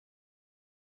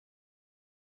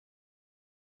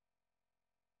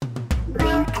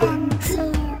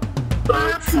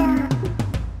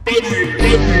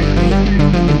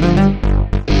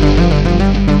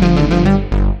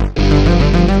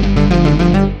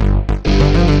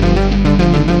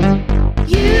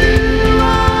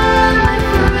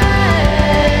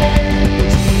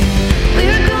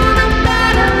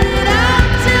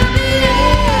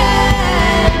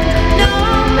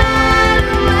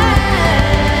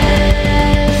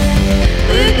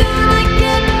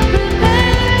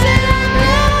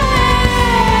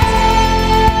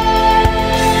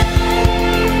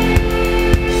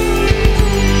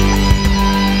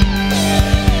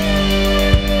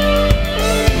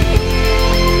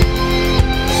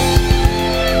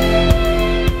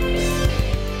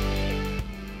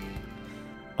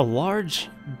A large,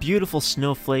 beautiful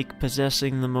snowflake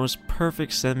possessing the most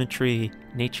perfect symmetry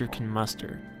nature can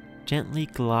muster gently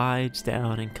glides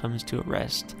down and comes to a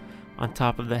rest on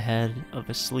top of the head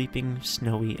of a sleeping,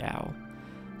 snowy owl.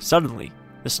 Suddenly,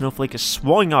 the snowflake is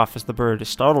swung off as the bird is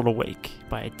startled awake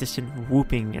by a distant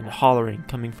whooping and hollering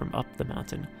coming from up the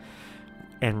mountain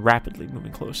and rapidly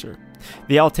moving closer.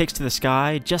 The owl takes to the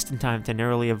sky just in time to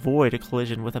narrowly avoid a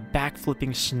collision with a backflipping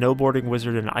snowboarding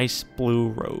wizard in ice blue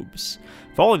robes.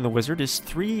 Following the wizard is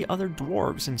 3 other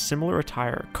dwarves in similar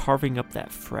attire, carving up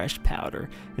that fresh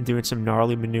powder and doing some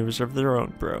gnarly maneuvers of their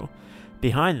own, bro.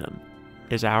 Behind them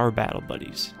is our battle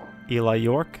buddies, Eli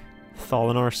York,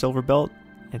 Thalinar Silverbelt,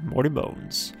 and Morty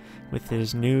Bones, with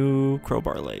his new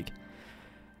crowbar leg.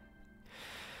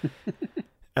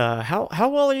 How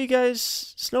well are you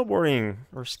guys snowboarding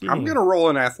or skiing? I'm gonna roll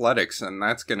in athletics, and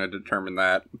that's gonna determine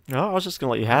that. No, I was just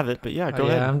gonna let you have it, but yeah, go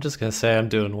ahead. I'm just gonna say I'm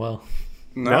doing well.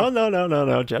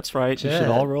 No. Jet's right. Jet. You should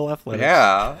all roll athletics.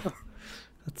 Yeah.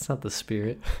 That's not the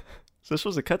spirit. So this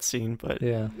was a cutscene, but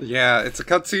Yeah, it's a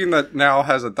cutscene that now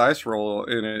has a dice roll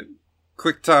in it.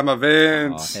 Quick time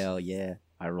events. Oh, hell yeah.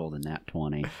 I rolled a nat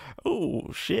 20.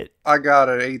 Oh, shit. I got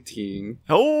an 18.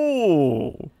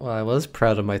 Oh! Well, I was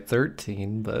proud of my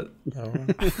 13, but...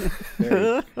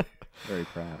 Very, very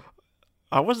proud.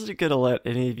 I wasn't going to let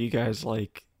any of you guys,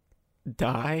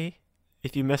 die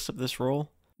if you messed up this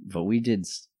roll. But we did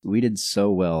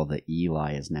so well that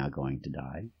Eli is now going to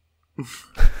die.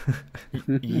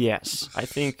 Yes. I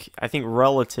think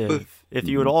relative, if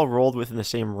you had all rolled within the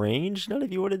same range, none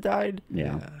of you would have died.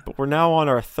 Yeah. But we're now on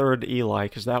our third Eli,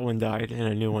 because that one died and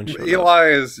a new one showed up. Eli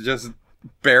is just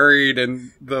buried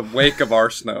in the wake of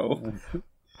our snow.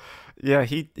 Yeah,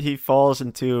 he falls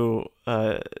into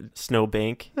a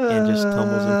snowbank and just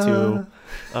tumbles into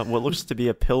what looks to be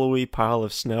a pillowy pile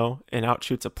of snow and out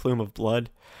shoots a plume of blood.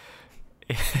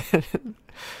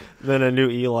 Then a new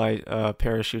Eli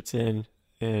parachutes in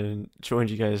and joins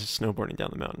you guys snowboarding down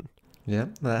the mountain.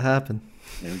 Yep, that happened.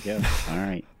 There we go. All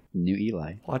right. New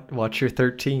Eli. Watch your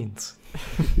 13s.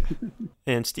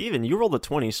 And Steven, you rolled a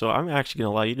 20, so I'm actually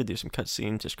going to allow you to do some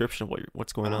cutscene description of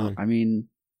what's going on. I mean,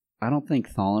 I don't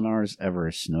think Thalinar's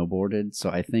ever snowboarded, so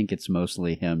I think it's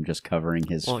mostly him just covering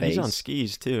his face. He's on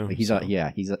skis too. He is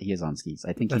on skis.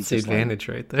 I think That's the advantage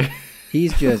right there.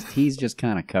 He's just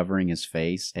kind of covering his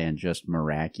face and just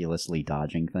miraculously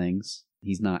dodging things.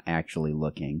 He's not actually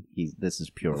looking. This is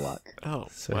pure luck. Oh,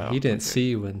 so wow. he didn't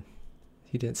see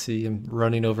him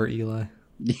running over Eli.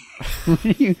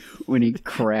 when he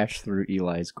crashed through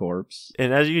Eli's corpse.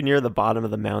 And as you near the bottom of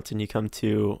the mountain, you come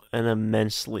to an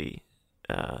immensely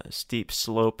steep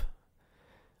slope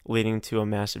leading to a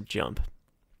massive jump.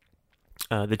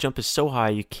 The jump is so high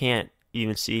you can't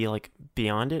even see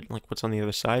beyond it, what's on the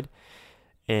other side.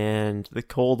 And the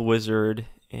cold wizard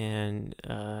and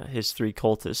his 3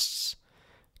 cultists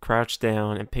crouch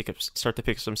down and start to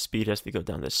pick up some speed as they go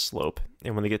down this slope.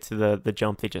 And when they get to the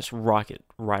jump, they just rocket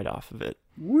right off of it.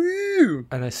 Woo!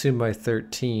 And I assume my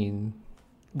 13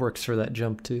 works for that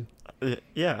jump too.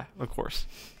 Yeah, of course.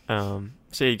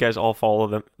 So you guys all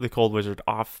follow the cold wizard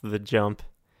off the jump,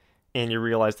 and you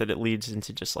realize that it leads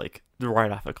into just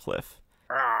right off a cliff.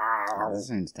 That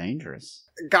sounds dangerous.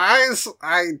 Guys,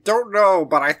 I don't know,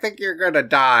 but I think you're gonna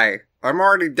die. I'm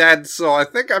already dead, so I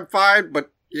think I'm fine,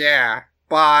 but yeah.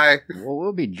 Bye. Well,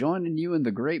 we'll be joining you in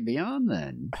the great beyond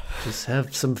then. Just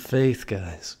have some faith,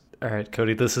 guys. All right,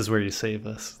 Cody, this is where you save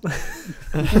us.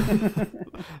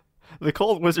 The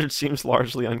cold wizard seems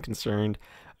largely unconcerned.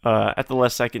 At the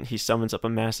last second, he summons up a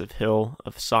massive hill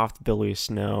of soft, billowy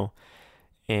snow,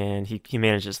 and he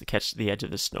manages to catch the edge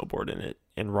of his snowboard in it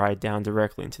and ride down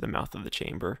directly into the mouth of the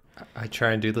chamber. I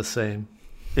try and do the same.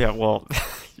 Yeah, well,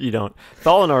 you don't.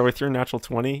 Thalinar, with your natural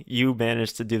 20, you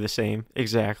manage to do the same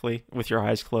exactly with your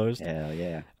eyes closed. Hell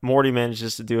yeah. Morty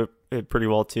manages to do it pretty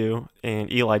well too,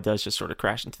 and Eli does just sort of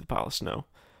crash into the pile of snow.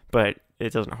 But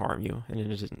it doesn't harm you, and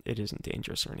it isn't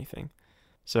dangerous or anything.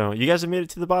 So you guys have made it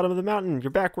to the bottom of the mountain.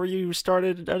 You're back where you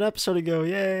started an episode ago.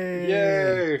 Yay!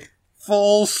 Yay!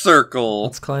 Full circle.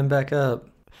 Let's climb back up.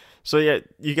 So yeah,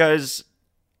 you guys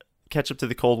catch up to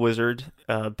the Cold Wizard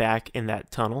back in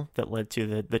that tunnel that led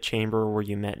to the chamber where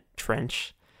you met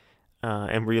Trench,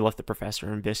 and where you left the Professor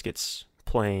and Biscuits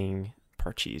playing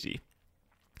Parcheesi.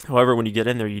 However, when you get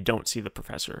in there, you don't see the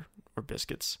Professor or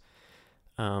Biscuits.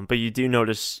 But you do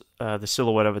notice the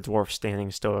silhouette of a dwarf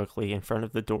standing stoically in front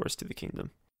of the doors to the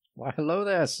kingdom. Why, hello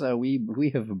there, sir.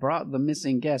 We have brought the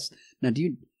missing guest. Now,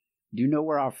 do you know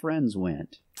where our friends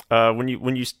went? When you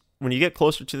get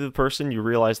closer to the person, you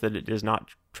realize that it is not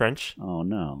Trench. Oh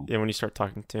no! And when you start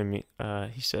talking to him,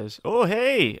 he says, "Oh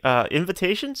hey,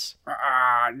 invitations?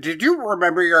 Did you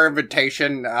remember your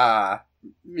invitation,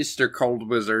 Mr. Cold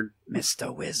Wizard?"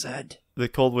 Mr. Wizard. The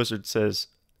Cold Wizard says,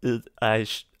 the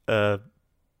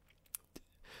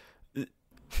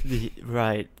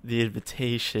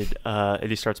invitation, and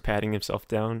he starts patting himself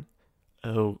down.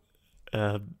 Oh,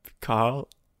 Carl,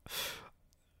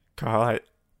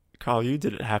 you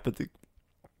didn't happen to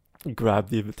grab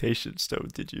the invitation stone,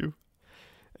 did you?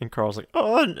 And Carl's like,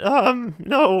 oh,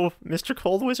 no, Mr.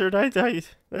 Cold Wizard, I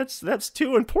that's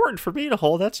too important for me to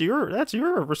hold. That's your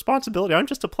responsibility. I'm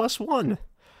just a +1.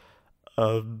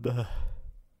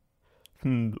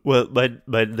 Well,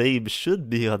 my name should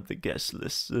be on the guest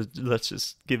list. Let's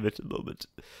just give it a moment.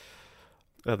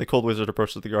 The Cold Wizard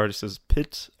approaches the guard and says,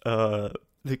 Pitt,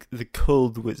 the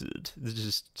Cold Wizard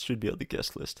just should be on the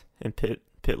guest list. And Pitt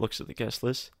looks at the guest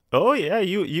list. Oh yeah,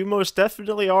 you most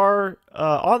definitely are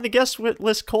on the guest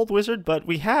list, Cold Wizard, but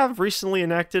we have recently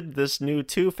enacted this new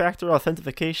 2-factor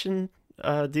authentication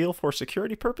deal for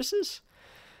security purposes.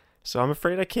 So I'm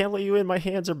afraid I can't let you in. My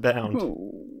hands are bound.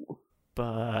 Oh.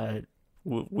 But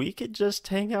we could just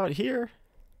hang out here.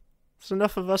 There's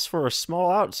enough of us for a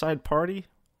small outside party.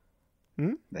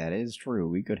 That is true.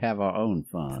 We could have our own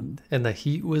fun. And the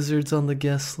Heat Wizard's on the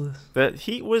guest list? The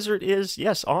Heat Wizard is,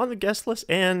 yes, on the guest list,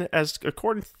 and as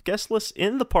according to the guest list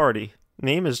in the party,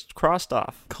 name is crossed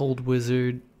off. Cold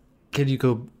Wizard, can you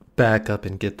go back up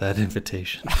and get that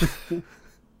invitation?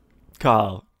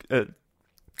 Carl,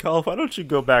 why don't you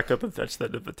go back up and fetch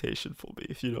that invitation for me,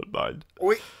 if you don't mind?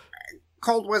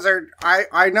 Cold Wizard,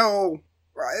 I know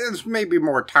it's maybe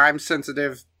more time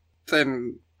sensitive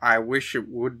than I wish it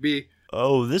would be.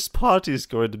 Oh, this party's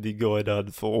going to be going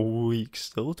on for weeks.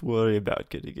 Don't worry about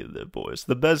getting in there, boys.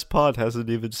 The best part hasn't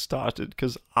even started,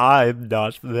 because I'm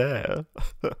not there.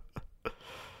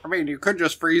 I mean, you could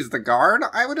just freeze the guard,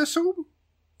 I would assume.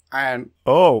 And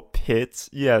oh, Pitt,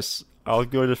 yes, I'll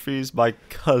go to freeze my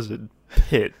cousin,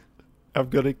 Pitt. I'm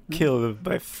gonna kill him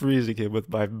by freezing him with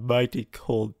my mighty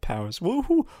cold powers.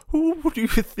 Who do you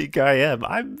think I am?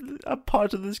 I'm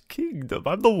part of this kingdom.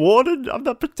 I'm the warden. I'm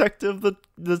the protector of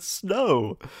the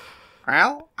snow.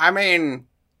 Well, I mean,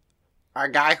 a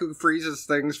guy who freezes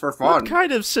things for fun. What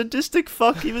kind of sadistic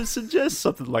fuck even suggests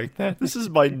something like that? This is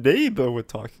my neighbor we're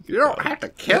talking about. You don't have to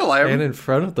kill him. And in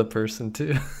front of the person,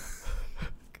 too.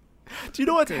 Do you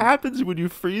know what happens when you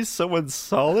freeze someone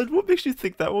solid? What makes you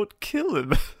think that won't kill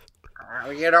him?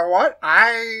 You know what?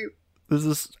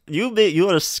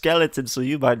 You're a skeleton, so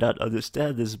you might not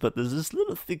understand this, but there's this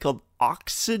little thing called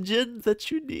oxygen that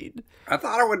you need. I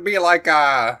thought it would be like,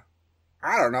 I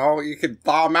don't know, you could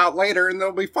thaw them out later and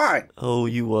they'll be fine. Oh,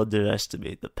 you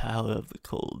underestimate the power of the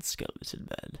cold skeleton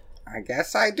man. I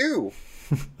guess I do.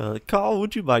 Carl,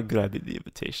 would you mind grabbing the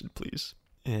invitation, please?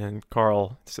 And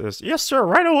Carl says, yes, sir,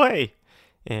 right away.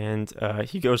 And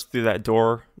he goes through that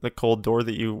door, the cold door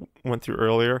that you went through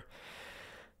earlier,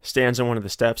 stands on one of the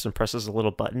steps and presses a little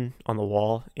button on the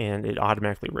wall, and it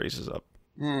automatically raises up.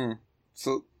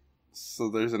 So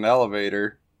there's an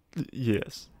elevator.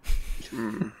 Yes.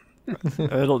 I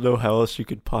don't know how else you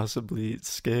could possibly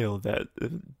scale that.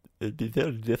 It'd be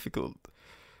very difficult.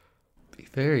 Be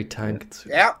very time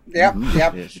consuming.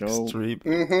 Yep. Extreme.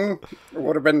 It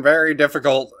would have been very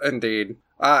difficult indeed.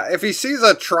 If he sees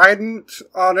a trident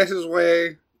on his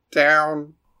way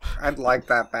down, I'd like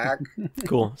that back.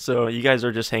 Cool. So you guys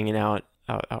are just hanging out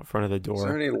front of the door. Is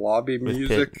there any lobby with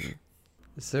music? Pitt.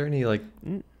 Is there any, like,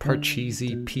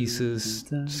 Parcheesi pieces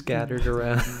scattered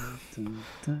around?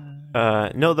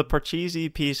 No, the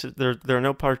Parcheesi pieces, there are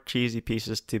no Parcheesi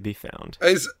pieces to be found.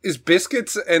 Is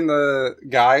Biscuits and the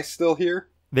guy still here?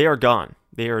 They are gone.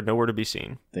 They are nowhere to be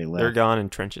seen. They left. They're gone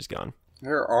and Trench is gone.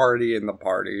 They're already in the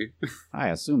party. I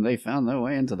assume they found their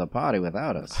way into the party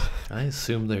without us. I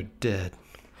assume they're dead.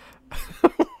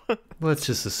 Let's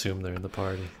just assume they're in the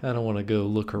party. I don't want to go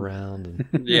look around.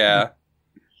 Yeah.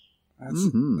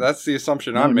 That's the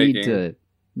assumption I'm making.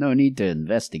 No need to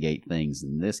investigate things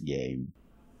in this game.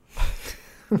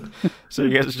 So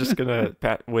you guys are just gonna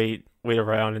wait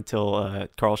around until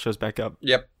Carl shows back up.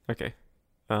 Yep. Okay.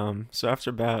 So after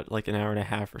about like an hour and a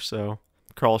half or so,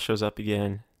 Carl shows up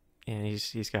again, and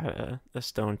he's got a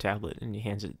stone tablet, and he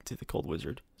hands it to the cold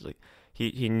wizard. He's like,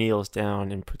 he kneels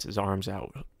down and puts his arms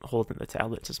out, holding the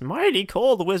tablet. And says, "Mighty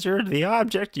cold wizard, the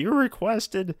object you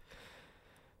requested."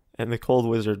 And the cold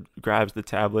wizard grabs the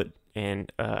tablet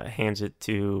and hands it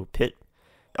to Pitt.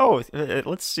 Oh,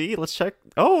 let's see. Let's check.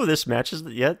 Oh, this matches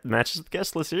matches the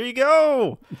guest list. Here you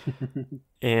go.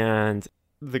 And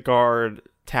the guard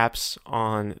taps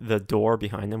on the door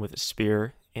behind them with a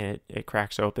spear, and it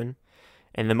cracks open.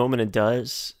 And the moment it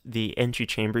does, the entry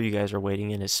chamber you guys are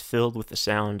waiting in is filled with the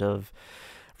sound of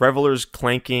revelers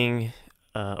clanking,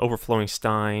 overflowing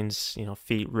steins,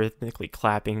 feet rhythmically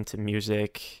clapping to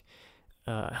music,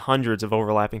 hundreds of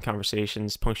overlapping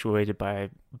conversations punctuated by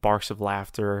barks of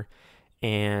laughter,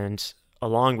 and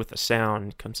along with the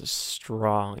sound comes a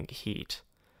strong heat.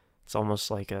 It's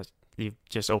almost like you've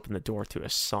just opened the door to a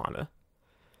sauna.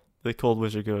 The cold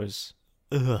wizard goes,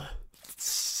 "Ugh,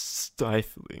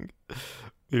 stifling.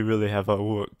 We really have our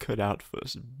work cut out for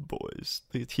us, boys.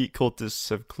 The heat cultists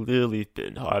have clearly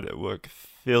been hard at work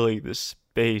filling this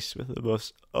space with the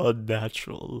most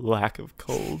unnatural lack of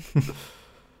cold."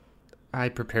 I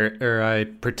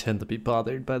pretend to be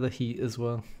bothered by the heat as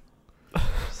well.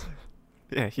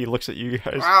 Yeah, he looks at you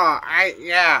guys.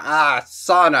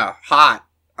 Sauna, hot.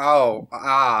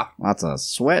 Lots of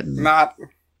sweating. Not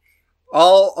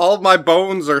all my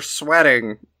bones are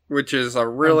sweating, which is a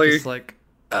really I'm just like,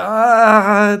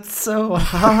 it's so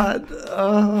hot.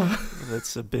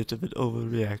 That's a bit of an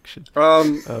overreaction.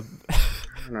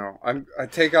 No, I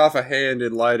take off a hand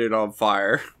and light it on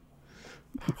fire.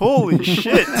 Holy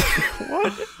shit!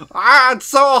 What? It's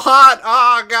so hot!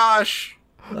 Oh gosh!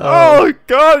 Oh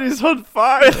god, he's on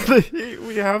fire!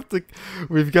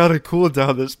 We've got to cool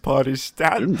down this party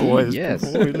stat, boys, yes.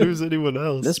 before we lose anyone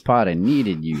else. This party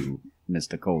needed you,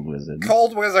 Mr. Cold Wizard.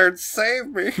 Cold Wizard, save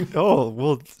me! Oh,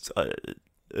 well,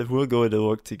 we're going to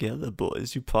work together,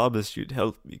 boys. You promised you'd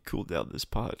help me cool down this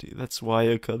party. That's why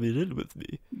you're coming in with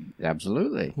me.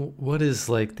 Absolutely. What is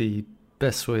like the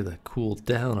best way to cool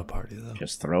down a party, though?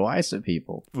 Just throw ice at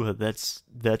people. Well, that's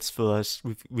for us.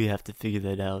 We have to figure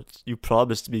that out. You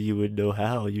promised me you would know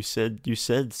how. You said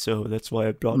so. That's why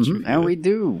I brought you here. And we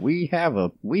do. We have a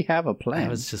plan. I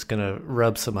was just gonna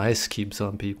rub some ice cubes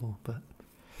on people,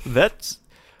 but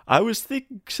I was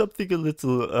thinking something a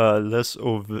little less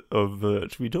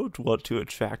overt. We don't want to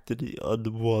attract any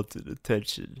unwanted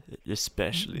attention,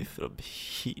 especially from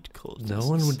heat cultists. no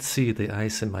one would see the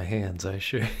ice in my hands, I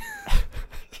assure you.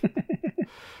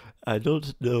 I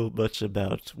don't know much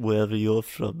about wherever you're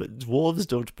from, but dwarves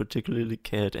don't particularly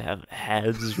care to have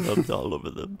hands rubbed all over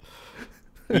them,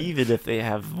 even if they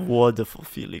have wonderful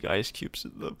feeling ice cubes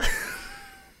in them.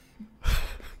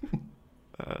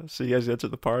 So you guys enter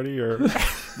the party, or?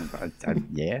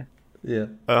 Yeah.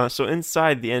 Yeah. So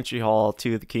inside the entry hall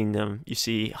to the kingdom, you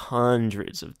see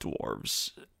hundreds of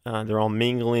dwarves. They're all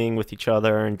mingling with each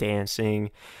other and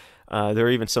dancing. There are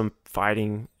even some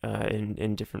fighting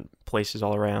in different places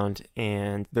all around.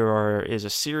 And there is a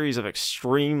series of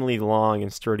extremely long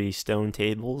and sturdy stone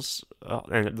tables,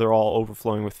 and they're all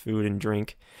overflowing with food and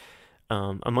drink.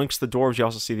 Amongst the dwarves, you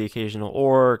also see the occasional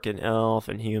orc and elf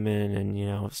and human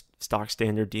and, stock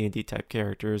standard D&D type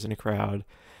characters in a crowd.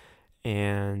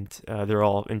 And they're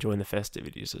all enjoying the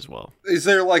festivities as well. Is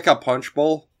there like a punch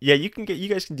bowl? Yeah, you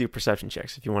guys can do perception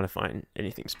checks if you want to find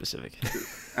anything specific.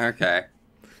 Okay.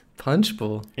 Punch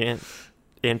bowl. And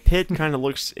Pitt kind of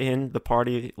looks in the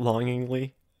party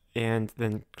longingly and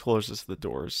then closes the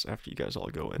doors after you guys all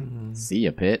go in. See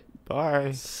ya, Pit.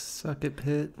 Bye. Suck it,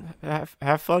 Pit.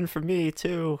 Have fun for me,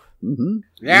 too. Mm-hmm.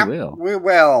 Yeah, we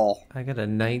will. I got a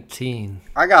 19.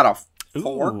 I got a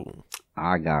 4. Ooh.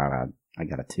 I got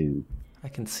a 2. I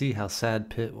can see how sad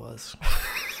Pit was.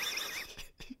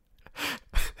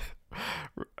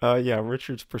 Yeah,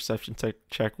 Richard's perception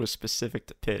check was specific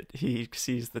to Pitt. He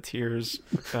sees the tears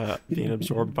being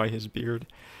absorbed by his beard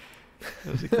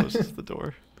as he closes the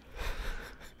door.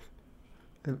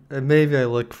 And maybe I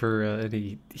look for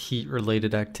any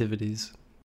heat-related activities.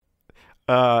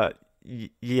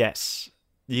 Yes.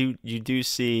 You do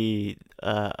see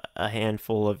a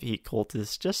handful of heat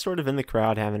cultists just sort of in the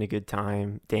crowd having a good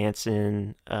time,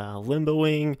 dancing,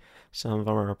 limboing. Some of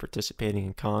them are participating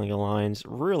in conga lines,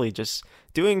 really just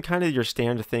doing kind of your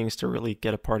standard things to really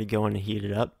get a party going and heat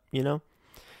it up,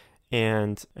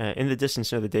 And in the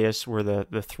distance near the dais where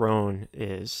the throne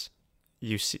is,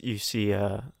 you see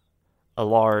a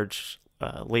large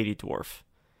lady dwarf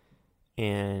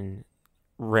in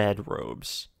red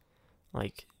robes,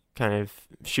 like kind of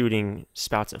shooting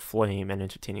spouts of flame and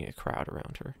entertaining a crowd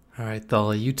around her. All right,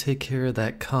 Thala, you take care of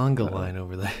that conga line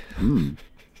over there.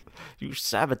 You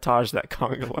sabotage that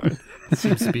conga line. It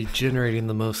seems to be generating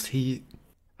the most heat.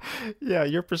 Yeah,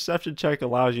 your perception check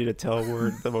allows you to tell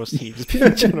where the most heat is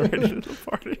being generated in the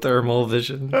party. Thermal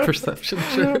vision perception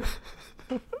check.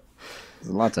 There's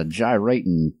lots of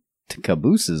gyrating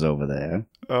cabooses over there.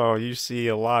 Oh, you see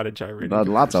a lot of gyrating. But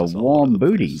lots of cabooses all over warm the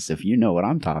place. booties, if you know what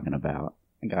I'm talking about.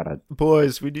 I gotta...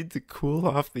 Boys, we need to cool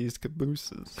off these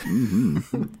cabooses.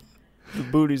 Mm-hmm. The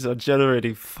booties are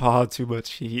generating far too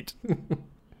much heat.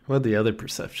 What'd the other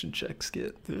perception checks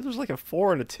get? There's like a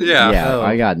 4 and a 2. Yeah. Yeah, Oh.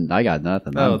 I got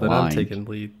nothing. Oh, I'm then blind. I'm taking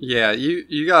lead. Yeah,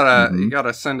 you gotta Mhm. you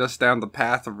gotta send us down the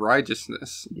path of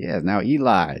righteousness. Yeah, now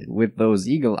Eli, with those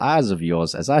eagle eyes of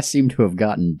yours, as I seem to have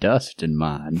gotten dust in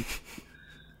mine,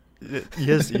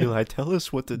 Yes, Eli, tell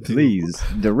us what to do. please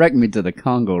direct me to the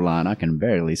Congo line. I can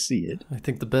barely see it. I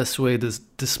think the best way to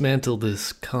dismantle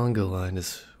this conga line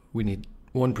is we need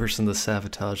one person to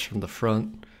sabotage from the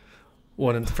front,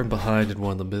 one from behind, and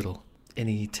one in the middle.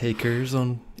 Any takers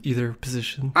on either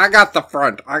position? I got the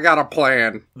front. I got a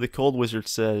plan. The cold wizard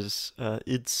says,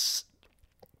 it's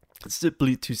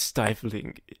simply too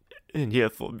stifling in here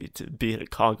for me to be in a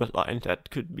conga line. That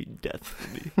could mean death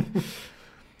for me.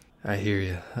 I hear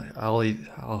you.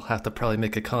 I'll have to probably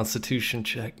make a constitution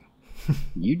check.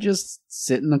 You just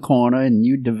sit in the corner and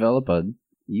you develop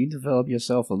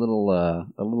yourself a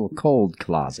little cold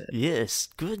closet. Yes,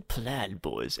 good plan,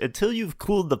 boys. Until you've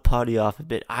cooled the party off a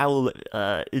bit, I will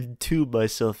entomb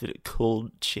myself in a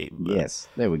cold chamber Yes,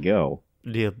 there we go.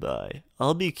 nearby.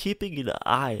 I'll be keeping an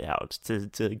eye out to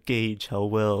gauge how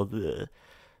well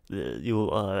you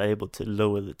are able to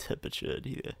lower the temperature in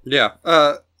here. Yeah.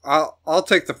 I'll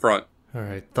take the front. All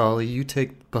right, Dolly, you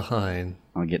take behind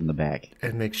I'll get in the back.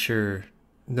 and make sure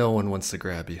no one wants to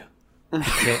grab you. You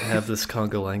can't have this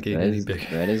conga line get any bigger.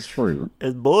 That is true.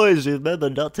 And boys, remember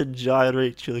not to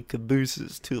gyrate your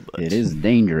cabooses too much. It is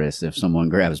dangerous if someone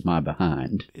grabs my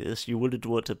behind. Yes, you wouldn't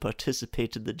want to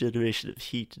participate in the generation of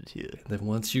heat in here. Then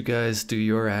once you guys do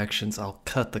your actions, I'll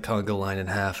cut the conga line in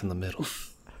half in the middle.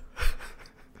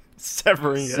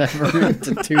 Severing it. Separate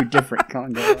into two different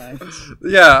Congo lines.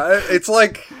 Yeah, it's I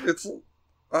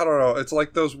don't know. It's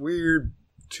like those weird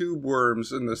tube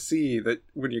worms in the sea that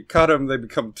when you cut them, they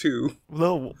become two.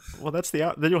 No, well, that's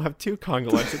then you'll have 2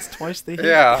 conga lines. It's twice the heat.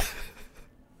 Yeah.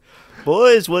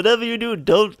 Boys, whatever you do,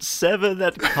 don't sever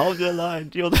that conga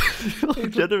line. You'll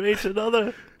generate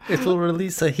another. It will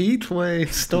release a heat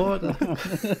wave stored.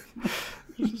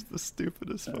 This is the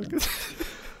stupidest fucking.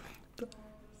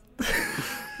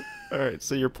 All right,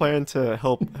 so your plan to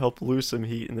help lose some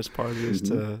heat in this party is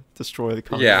to destroy the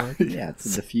conga Yeah. line? Yeah, to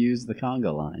diffuse the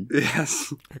Congo line.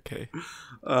 Yes. Okay.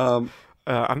 Um.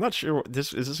 I'm not sure.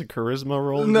 Is this a charisma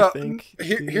roll? No. You think?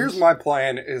 Here's my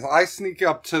plan: is I sneak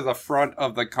up to the front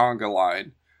of the conga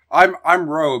line. I'm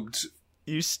robed.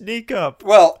 You sneak up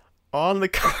Well, on the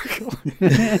conga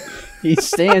line. He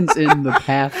stands in the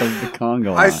path of the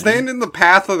Congo line. I stand in the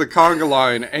path of the conga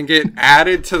line and get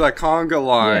added to the conga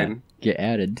line. Get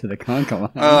added to the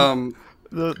Congo line.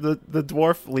 The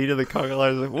dwarf leader of the conga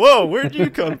line is like, "Whoa, where'd you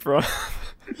come from?"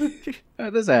 How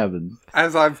did this happen?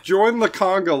 As I've joined the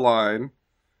conga line,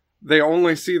 they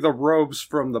only see the robes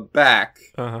from the back,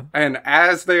 Uh-huh. and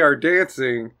as they are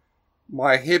dancing,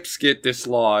 my hips get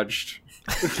dislodged.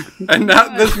 And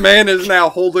now this man is now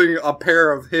holding a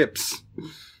pair of hips.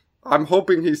 I'm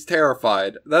hoping he's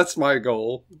terrified. That's my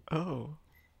goal. Oh,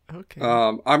 okay.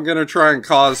 I'm gonna try and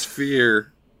cause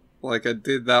fear, like I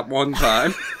did that one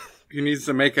time. He needs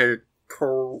to make a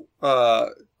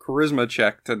charisma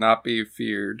check to not be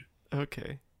feared.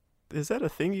 Okay. Is that a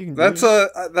thing you can That's do?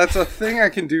 that's a thing I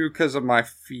can do because of my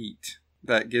feet.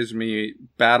 That gives me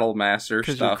battle master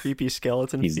Because your stuff. creepy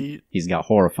skeleton feet? He's got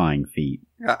horrifying feet.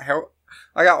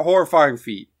 I got horrifying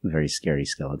feet. Very scary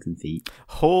skeleton feet.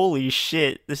 Holy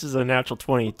shit, this is a natural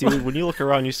 20. Dude, when you look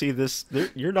around, you see this.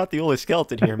 You're not the only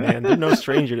skeleton here, man. They're no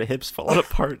stranger to hips falling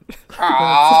apart.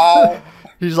 Ow!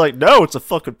 He's like, no, it's a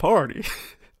fucking party.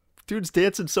 Dude's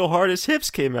dancing so hard his hips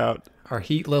came out. Our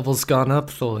heat level's gone up,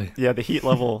 Thoy. Yeah, the heat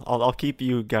level. I'll keep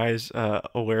you guys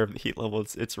aware of the heat level.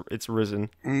 It's risen.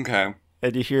 Okay.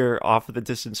 And you hear off in the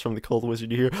distance from the cold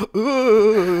wizard, you hear,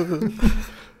 "Ugh."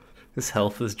 His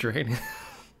health is draining.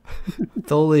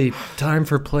 Tholy, time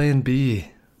for plan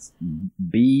B.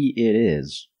 B it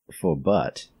is for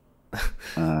butt.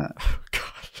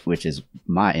 Which is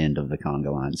my end of the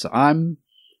conga line. So I'm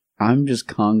just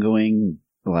congoing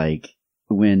like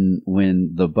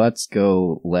when the butts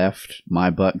go left, my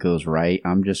butt goes right.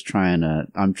 I'm trying to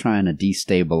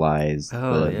destabilize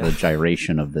the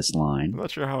gyration of this line. I'm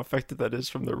not sure how effective that is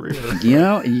from the rear.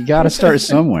 You got to start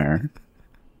somewhere.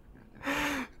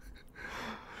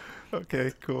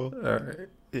 Okay, cool. All right.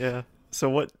 Yeah. So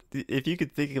what if you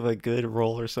could think of a good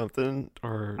roll or something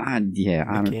or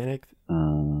mechanic?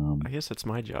 I guess that's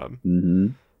my job. Mm-hmm.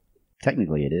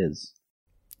 Technically, it is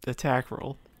attack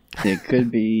roll. It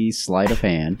could be sleight of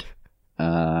hand.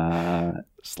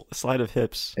 Sleight of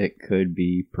hips. It could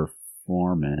be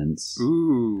performance.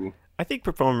 Ooh. I think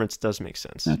performance does make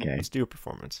sense. Okay. Let's do a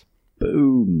performance.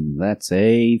 Boom. That's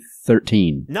a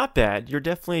 13. Not bad. You're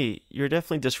definitely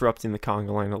disrupting the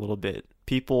conga line a little bit.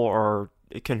 People are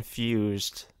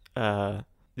confused.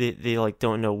 They like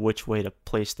don't know which way to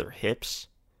place their hips,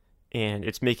 and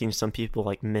it's making some people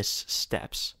like miss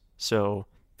steps. So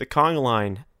the conga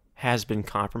line has been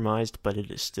compromised, but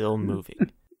it is still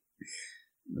moving.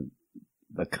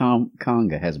 The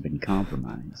conga has been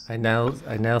compromised. I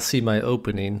now see my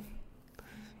opening,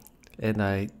 and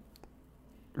I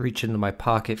reach into my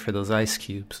pocket for those ice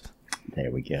cubes.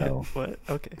 There we go. What?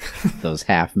 Okay. Those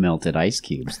half-melted ice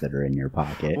cubes that are in your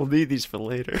pocket. We'll need these for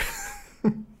later.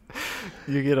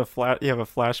 You have a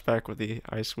flashback with the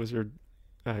ice wizard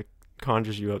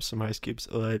conjures you up some ice cubes.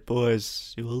 All right,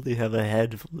 boys, you only have a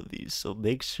handful of these, so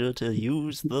make sure to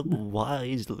use them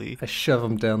wisely. I shove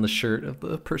them down the shirt of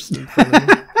the person in front of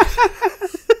me.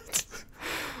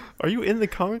 Are you in the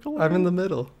conga line? I'm in the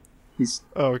middle.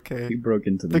 Okay. He broke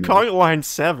into the conga line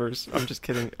severs. I'm just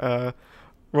kidding.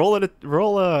 Roll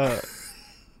a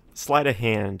sleight of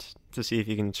hand to see if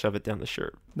you can shove it down the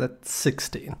shirt. That's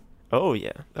 16. Oh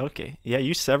yeah. Okay. Yeah,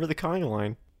 you sever the conga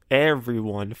line.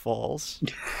 Everyone falls.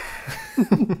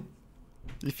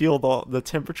 You feel the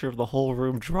temperature of the whole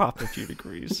room drop a few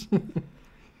degrees.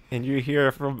 And you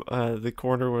hear from the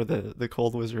corner where the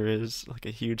cold wizard is, like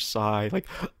a huge sigh, like,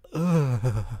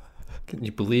 ugh. Can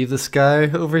you believe this guy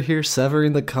over here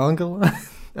severing the conga line?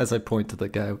 As I point to the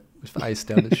guy with ice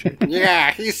down his shirt.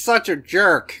 Yeah, he's such a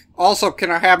jerk. Also, can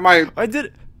I have my I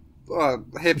did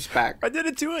hips back? I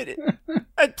didn't do it.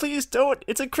 And please don't.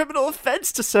 It's a criminal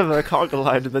offense to sever a conga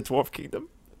line in the Dwarf Kingdom.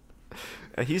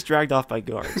 He's dragged off by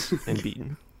guards and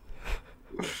beaten.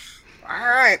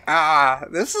 Alright,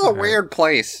 this is a weird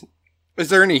place. Is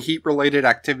there any heat-related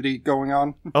activity going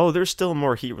on? Oh, there's still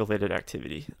more heat-related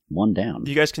activity. One down.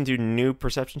 You guys can do new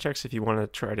perception checks if you want to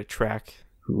try to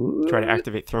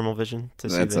activate thermal vision to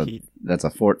see the heat. That's a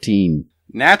 14.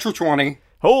 Natural 20.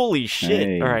 Holy shit!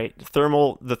 Hey. All right,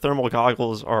 the thermal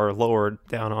goggles are lowered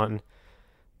down on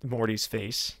Morty's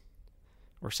face,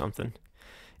 or something.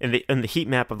 In the heat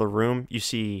map of the room, you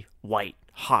see white,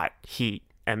 hot heat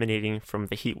emanating from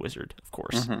the heat wizard, of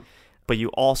course. Mm-hmm. But you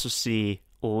also see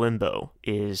Limbo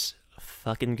is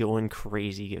fucking going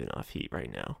crazy giving off heat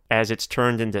right now, as it's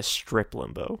turned into strip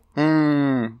limbo.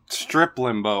 Strip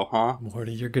limbo, huh?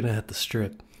 Morty, you're gonna have to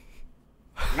strip.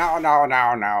 No.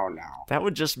 That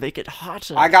would just make it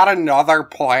hotter. I got another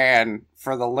plan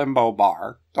for the limbo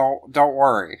bar. Don't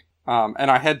worry.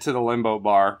 And I head to the limbo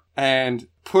bar and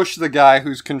push the guy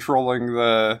who's controlling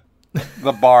the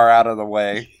bar out of the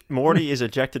way. Morty is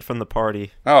ejected from the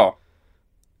party. Oh.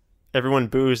 Everyone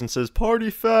boos and says, "Party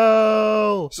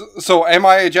foul!" So am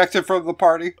I ejected from the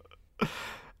party?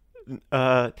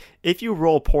 If you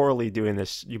roll poorly doing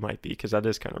this, you might be, because that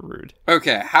is kind of rude.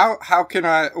 Okay, how can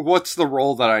I... What's the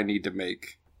roll that I need to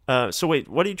make? So wait,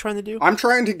 what are you trying to do? I'm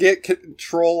trying to get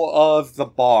control of the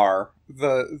bar.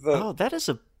 Oh, that is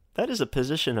a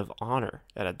position of honor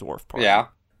at a dwarf party. Yeah.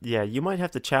 Yeah, you might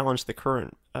have to challenge the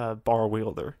current bar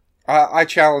wielder. I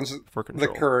challenge the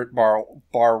current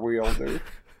bar wielder.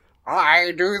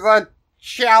 I do the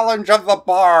challenge of the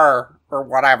bar, or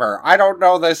whatever. I don't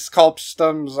know this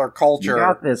customs or culture. You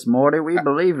got this, Morty. We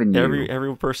believe in you.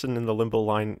 Every person in the limbo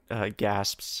line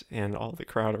gasps, and all the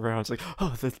crowd around is like,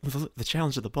 "Oh, the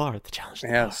challenge of the bar! The challenge of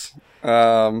the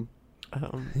bar!"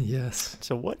 Yes.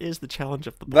 So what is the challenge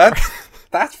of the bar?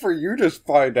 That's for you to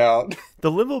find out.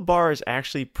 The limbo bar is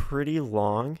actually pretty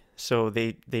long, so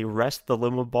they rest the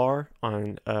limbo bar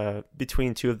on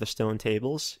between two of the stone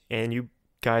tables, and you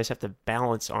guys have to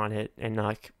balance on it, and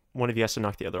one of you has to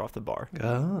knock the other off the bar.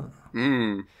 Oh.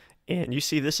 Mm. And you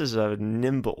see, this is a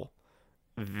nimble,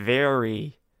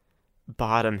 very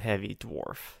bottom-heavy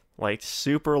dwarf, like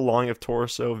super long of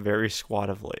torso, very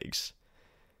squat of legs.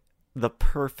 The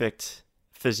perfect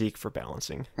physique for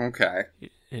balancing. Okay.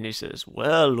 And he says,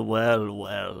 well,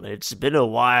 it's been a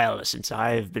while since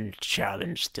I've been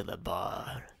challenged to the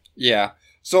bar. Yeah.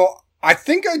 So I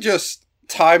think I just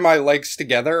tie my legs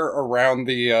together around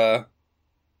the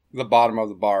bottom of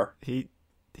the bar. He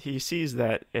he sees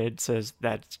that and says,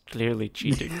 "That's clearly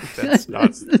cheating. That's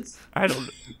not. I don't.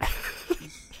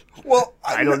 Well,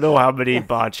 I don't know how many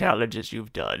bar challenges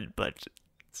you've done, but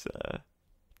it's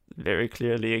very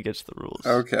clearly against the rules.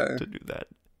 Okay. To do that.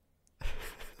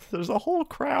 There's a whole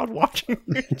crowd watching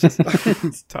you just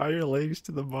tie your legs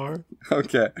to the bar.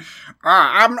 Okay.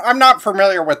 I'm not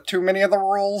familiar with too many of the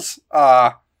rules.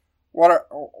 What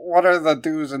are the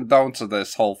do's and don'ts of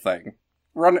this whole thing?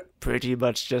 Run it. Pretty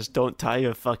much just don't tie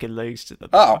your fucking legs to the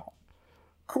bar. Oh,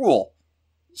 cool.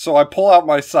 So I pull out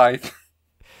my scythe.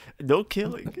 No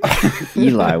killing.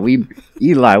 Eli,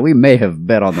 we may have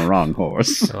bet on the wrong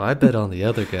horse. So I bet on the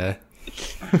other guy.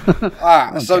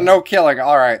 So no killing.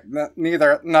 All right.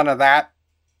 None of that.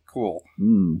 Cool.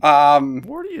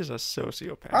 Morty is a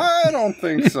sociopath. I don't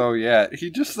think so yet.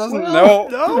 He just doesn't know.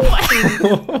 No.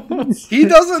 He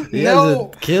doesn't He know.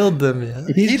 hasn't killed them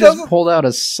yet. He He just doesn't- pulled out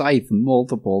a scythe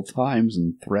multiple times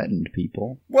and threatened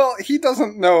people. Well, he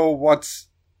doesn't know what's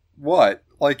what.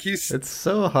 Like he's. It's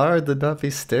so hard to not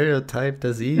be stereotyped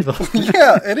as evil.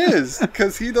 Yeah, it is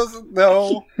because he doesn't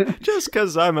know. Just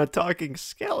because I'm a talking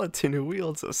skeleton who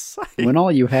wields a scythe. When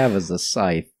all you have is a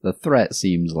scythe, the threat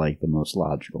seems like the most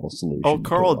logical solution. Oh, to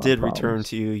Carl a lot of did problems. return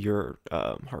to you your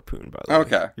harpoon, by the way.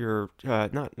 Okay. Your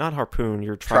not harpoon,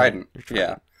 your Trident. trident.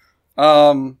 Your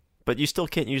Yeah. But you still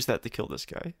can't use that to kill this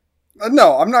guy.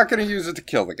 No, I'm not going to use it to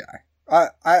kill the guy.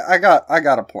 I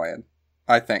got a plan.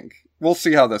 I think we'll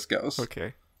see how this goes.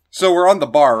 Okay. So we're on the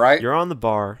bar, right? You're on the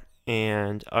bar,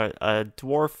 and a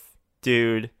dwarf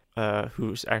dude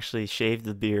who's actually shaved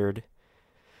the beard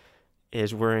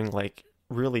is wearing like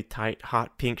really tight,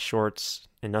 hot pink shorts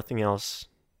and nothing else.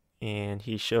 And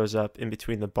he shows up in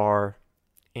between the bar,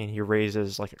 and he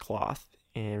raises like a cloth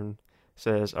and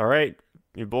says, "All right,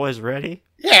 you boys ready?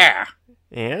 Yeah.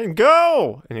 And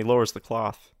go!" And he lowers the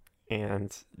cloth,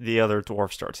 and the other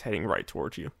dwarf starts heading right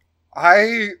towards you.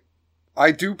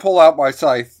 I do pull out my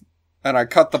scythe and I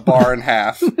cut the bar in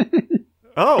half.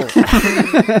 Oh!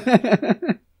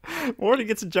 Morty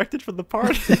gets ejected from the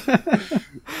party.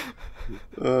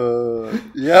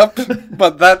 Yep.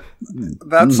 But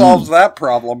that solves that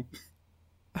problem.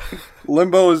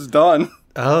 Limbo is done.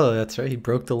 Oh, that's right. He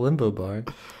broke the limbo bar.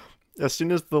 As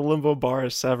soon as the limbo bar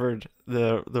is severed,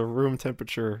 the room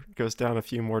temperature goes down a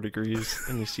few more degrees,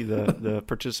 and you see the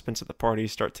participants at the party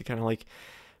start to kind of like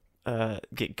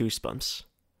get goosebumps.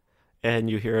 And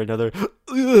you hear another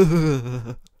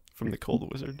from the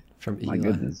cold wizard. From Eli. My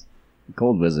goodness. The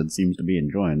cold wizard seems to be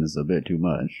enjoying this a bit too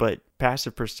much. But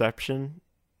passive perception,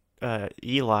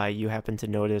 Eli, you happen to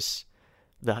notice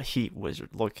the heat wizard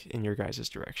look in your guys'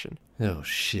 direction. Oh,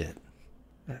 shit.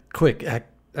 Quick,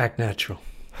 act natural.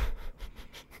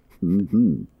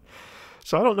 Mm-hmm.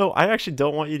 So I don't know. I actually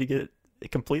don't want you to get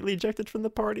completely ejected from the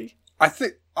party. I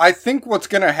think what's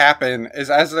gonna happen is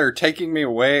as they're taking me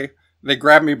away, they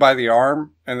grab me by the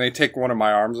arm and they take one of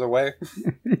my arms away.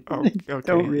 Oh, okay,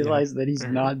 Don't realize that he's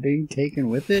not being taken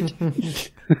with it.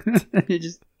 You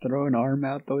just throw an arm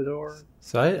out the door.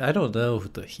 So I don't know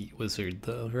the heat wizard,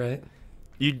 though, right?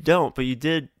 You don't, but you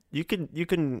did. You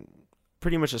can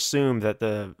pretty much assume that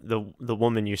the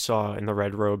woman you saw in the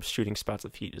red robes shooting spouts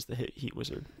of heat is the heat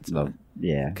wizard. Oh,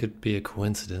 yeah. Could be a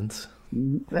coincidence.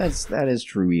 That is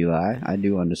true, Eli. I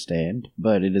do understand,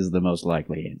 but it is the most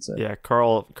likely answer. Yeah,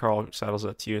 Carl saddles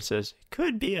up to you and says,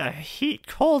 "Could be a heat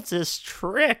cultist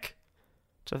trick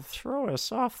to throw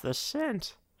us off the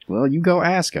scent." Well, you go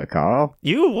ask her, Carl.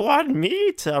 You want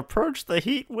me to approach the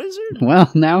heat wizard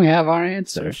Well, now we have our so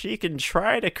answer. she can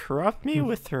try to corrupt me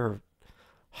with her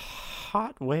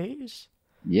hot ways?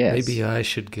 Yes. Maybe I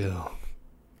should go.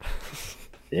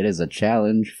 It is a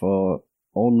challenge for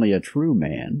only a true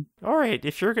man. All right,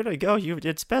 if you're gonna go,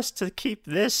 it's best to keep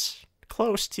this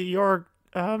close to your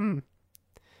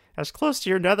as close to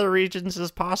your nether regions as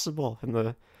possible.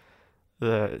 And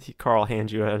Carl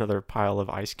hands you another pile of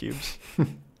ice cubes.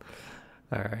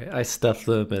 All right, I stuff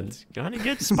them and... Gonna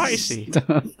get spicy.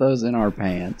 Stuff those in our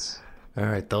pants. All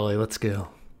right, Dolly, let's go.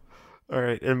 All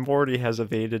right, and Morty has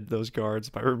evaded those guards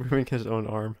by removing his own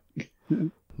arm.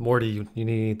 Morty, you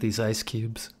need these ice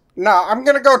cubes? No, I'm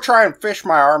gonna go try and fish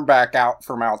my arm back out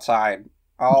from outside.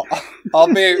 I'll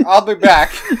be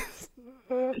back.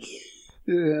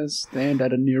 Yeah, stand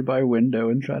at a nearby window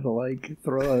and try to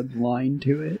throw a line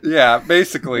to it. Yeah,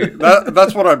 basically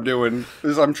that's what I'm doing.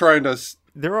 Is I'm trying to.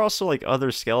 There are also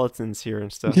other skeletons here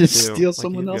and stuff Just too. steal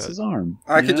someone else's arm.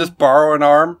 I could just borrow an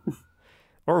arm.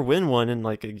 or win one in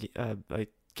a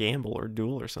gamble or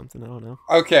duel or something. I don't know.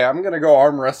 Okay, I'm gonna go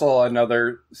arm wrestle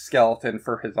another skeleton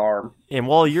for his arm. And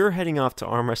while you're heading off to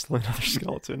arm wrestle another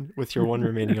skeleton with your one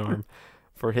remaining arm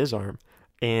for his arm,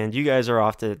 And you guys are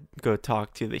off to go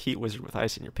talk to the heat wizard with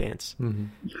ice in your pants.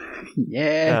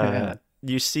 Yeah.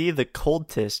 You see the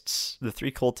cultists, the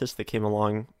 3 cultists that came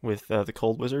along with the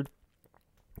cold wizard.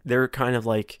 They're kind of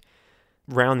like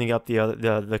rounding up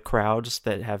the crowds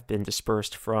that have been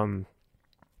dispersed from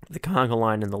the conga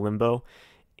line and the limbo,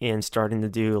 and starting to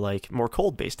do like more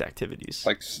cold-based activities,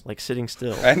 like sitting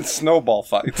still and snowball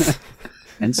fights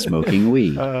And smoking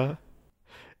weed.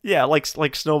 Yeah,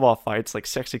 like snowball fights, like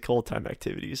sexy cold time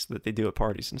activities that they do at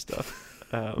parties and stuff,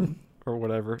 or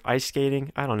whatever. Ice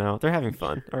skating, I don't know. They're having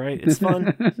fun. All right, it's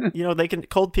fun.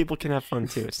 Cold people can have fun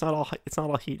too. It's not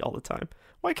all heat all the time.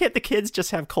 Why can't the kids just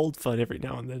have cold fun every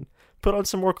now and then? Put on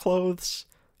some more clothes,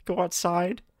 go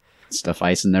outside, Stuff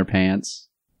ice in their pants.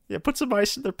 yeah, put some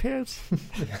ice in their pants.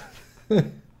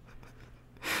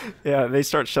 Yeah, they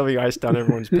start shoving ice down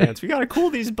everyone's pants. We gotta cool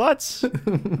these butts.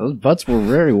 Those butts were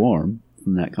very warm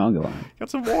from that conga line. Got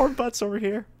some warm butts over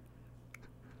here.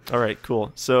 All right,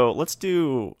 cool. So let's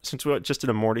do, since we just did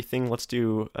a Morty thing, let's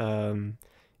do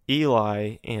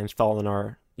Eli and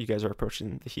Thalinar. You guys are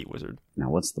approaching the Heat Wizard. Now,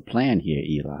 what's the plan here,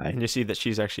 Eli? And you see that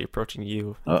she's actually approaching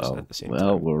you Uh-oh. at the same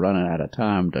Well, time. we're running out of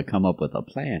time to come up with a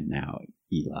plan now,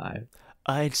 Eli.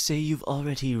 I'd say you've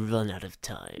already run out of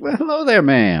time. Well, hello there,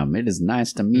 ma'am. It is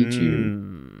nice to meet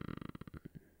you.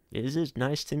 Is it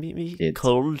nice to meet me? It's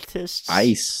Cultists?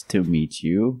 Ice to meet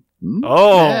you.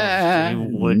 Oh, Ah, you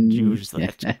would use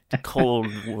that cold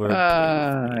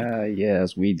word.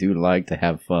 Yes, we do like to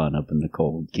have fun up in the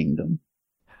cold kingdom.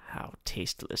 How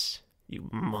tasteless, you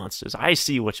monsters. I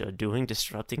see what you're doing,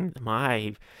 disrupting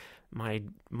my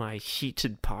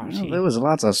heated party. Well, there was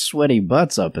lots of sweaty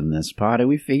butts up in this party.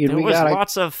 We figured There we was gotta...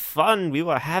 lots of fun. We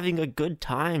were having a good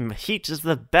time. Heat is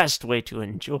the best way to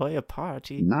enjoy a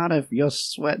party. Not if you're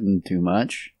sweating too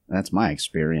much. That's my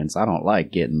experience. I don't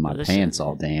like getting my Listen. pants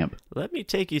all damp. Let me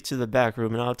take you to the back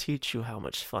room and I'll teach you how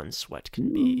much fun sweat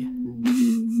can be.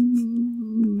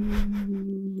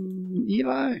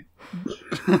 Eli?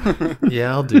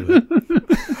 Yeah, I'll do it.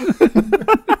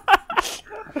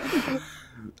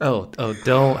 Oh,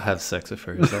 don't have sex with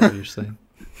her. Is that what you're saying?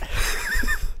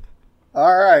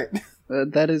 All right.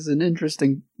 That is an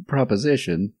interesting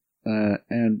proposition,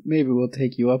 and maybe we'll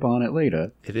take you up on it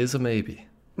later. It is a maybe.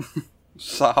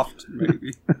 Soft,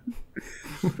 maybe.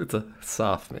 It's a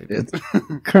soft maybe. It's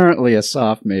currently a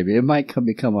soft maybe. It might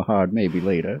become a hard maybe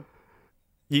later.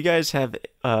 You guys have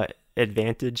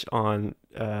advantage on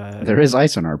There is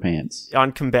ice in our pants.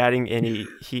 on combating any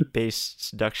heat-based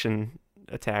seduction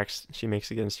attacks she makes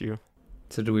against you.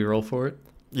 So do we roll for it?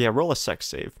 Yeah, roll a sex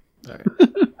save. All right.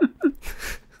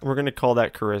 We're gonna call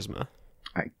that charisma.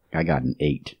 I got an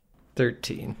 8.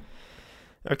 13.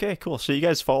 Okay, cool. So you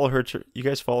guys follow her to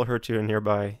a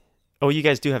nearby. Oh, you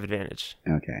guys do have advantage.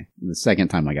 Okay. The second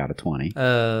time I got a 20.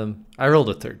 I rolled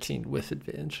a 13 with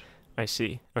advantage. I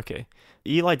see. Okay.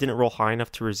 Eli didn't roll high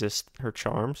enough to resist her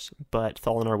charms, but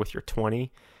Thalinar, with your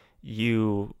 20,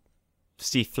 you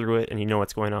see through it and you know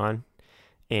what's going on,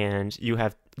 and you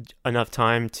have enough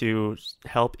time to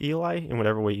help Eli in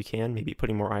whatever way you can, maybe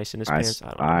putting more ice in his pants. I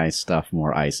don't know. I stuff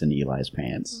more ice in Eli's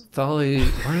pants. Thali,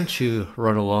 why don't you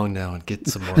run along now and get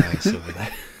some more ice over there?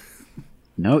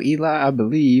 No, Eli, I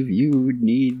believe you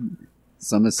need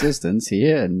some assistance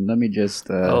here, and let me just...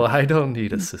 Oh, I don't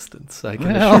need assistance. I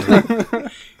can assure you.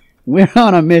 We're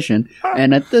on a mission,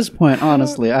 and at this point,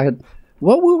 honestly,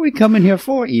 what were we coming here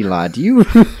for, Eli? Do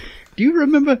you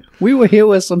remember we were here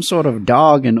with some sort of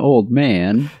dog and old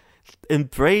man?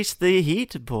 Embrace the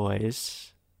heat,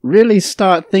 boys. Really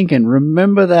start thinking.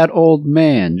 Remember that old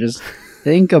man. Just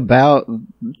think about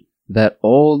that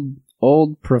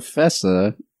old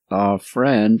professor, our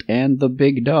friend, and the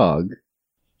big dog.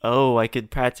 Oh, I could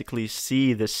practically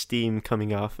see the steam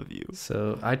coming off of you.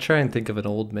 So I try and think of an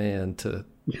old man to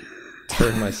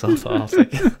turn myself off. I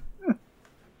guess.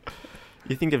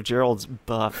 You think of Gerald's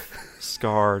buff,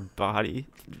 scarred body,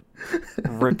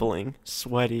 rippling,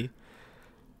 sweaty.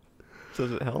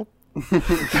 Does it help?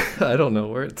 I don't know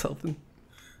where it's helping.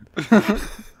 All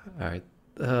right.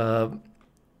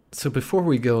 So before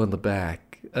we go in the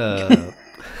back, I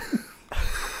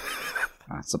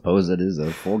suppose it is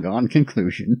a foregone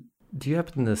conclusion. do you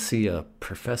happen to see a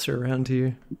professor around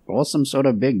here? Or some sort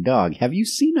of big dog. Have you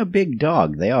seen a big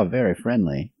dog? They are very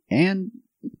friendly. And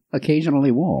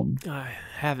occasionally warm. I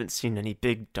haven't seen any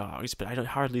big dogs, but I don't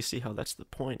hardly see how that's the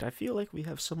point. I feel like we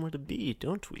have somewhere to be,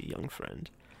 don't we, young friend?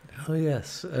 Oh,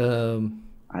 yes.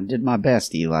 I did my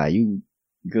best, Eli. You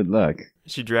good luck.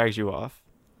 She drags you off.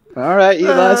 All right,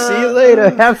 Eli. See you later.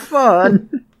 Have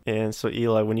fun. And so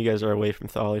Eli, when you guys are away from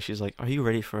Thali, she's like, are you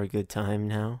ready for a good time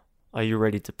now? Are you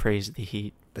ready to praise the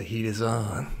heat? The heat is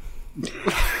on.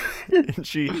 And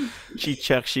she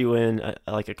checks you in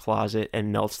like a closet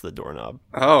and melts the doorknob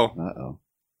Oh. Uh-oh.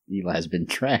 Eli's been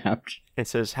trapped. and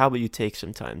says, "How about you take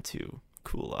some time to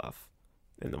cool off?"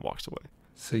 And then walks away.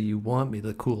 So you want me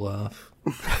to cool off?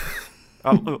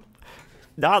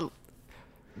 Not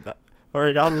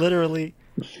literally.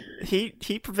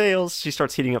 He prevails. She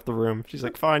starts heating up the room. She's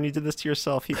like, "Fine, you did this to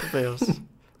yourself." He prevails.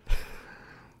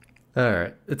 All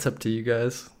right, it's up to you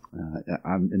guys.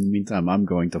 In the meantime, I'm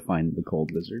going to find the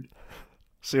cold wizard.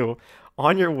 So,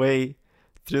 on your way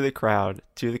through the crowd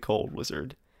to the cold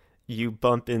wizard, you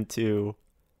bump into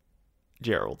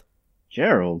Gerald.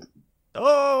 Gerald?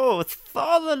 Oh,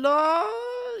 Thalana!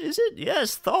 Is it?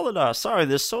 Yes, Thalana. Sorry,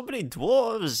 there's so many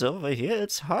dwarves over here.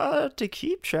 It's hard to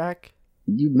keep track.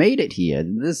 You made it here.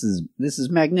 This is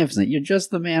magnificent. You're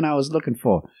just the man I was looking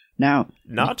for. Now,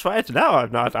 Not right now.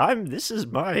 I'm not. This is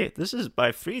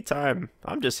my free time.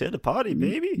 I'm just here to party,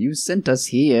 baby. you sent us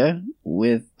here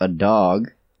with a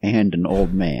dog and an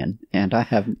old man, and I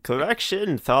have...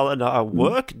 Correction, Thalana.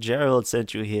 Work Gerald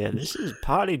sent you here. This is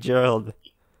party Gerald.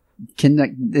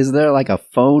 Is there like a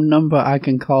phone number I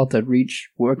can call to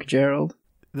reach Work Gerald?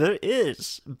 There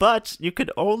is, but you could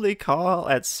only call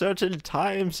at certain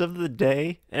times of the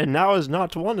day, and now is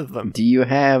not one of them. Do you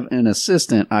have an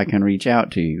assistant I can reach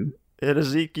out to you? And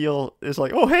Ezekiel is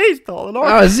like, "Oh, hey, Thalana."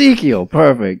 Oh, Ezekiel!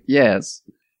 Perfect, yes.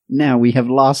 Now we have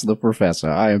lost the professor.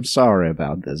 I am sorry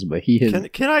about this, but he has...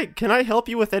 Can I help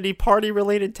you with any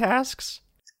party-related tasks?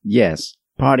 Yes.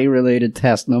 Party-related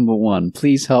task number 1.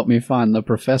 Please help me find the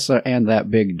professor and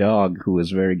that big dog who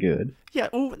is very good. Yeah,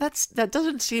 ooh, that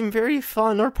doesn't seem very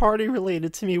fun or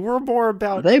party-related to me. We're more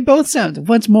about... They both sound...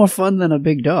 What's more fun than a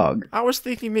big dog? I was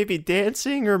thinking maybe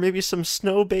dancing or maybe some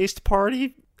snow-based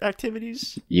party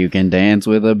activities. You can dance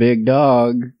with a big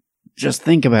dog. Just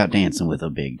think about dancing with a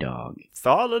big dog.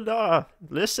 Thalana,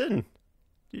 listen.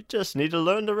 You just need to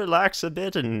learn to relax a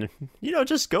bit and,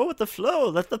 just go with the flow.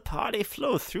 Let the party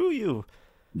flow through you.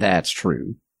 That's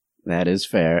true. That is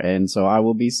fair, and so I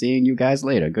will be seeing you guys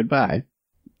later. Goodbye.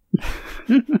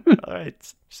 All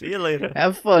right. See you later.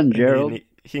 Have fun, Gerald.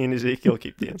 He and Ezekiel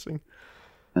keep dancing.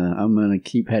 I'm gonna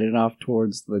keep heading off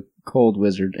towards the cold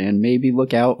wizard and maybe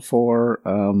look out for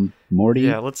Morty.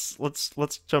 Yeah, let's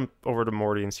jump over to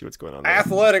Morty and see what's going on there.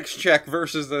 Athletics check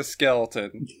versus the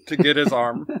skeleton to get his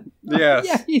arm. Yes.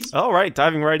 Yeah, he's... All right,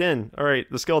 diving right in. All right,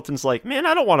 the skeleton's like, "Man,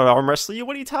 I don't want to arm wrestle you.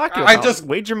 What are you talking about? I just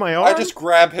wager my arm." I just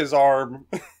grab his arm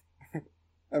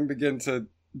and begin to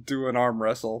do an arm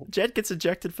wrestle. Jed gets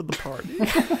ejected from the party.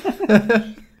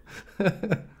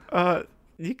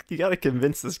 You gotta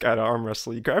convince this guy to arm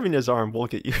wrestle. You grabbing his arm will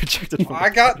get you ejected from the I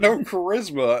got no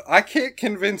charisma. I can't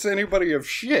convince anybody of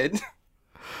shit.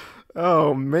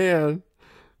 Oh, man.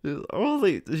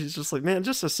 He's just like, "Man,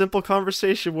 just a simple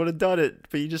conversation would have done it,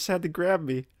 but you just had to grab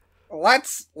me."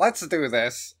 Let's do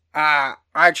this.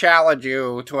 I challenge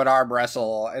you to an arm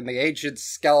wrestle, and the ancient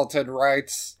skeleton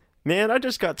writes, "Man, I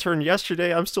just got turned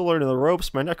yesterday. I'm still learning the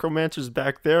ropes. My necromancer's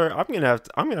back there. I'm gonna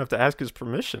have to ask his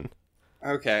permission."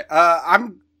 Okay,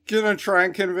 I'm gonna try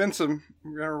and convince him.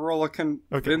 I'm gonna roll a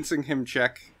convincing him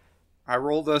check. I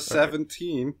rolled a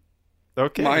 17.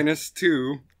 Okay.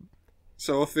 -2.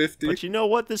 So a 50. But you know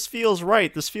what? This feels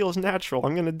right. This feels natural.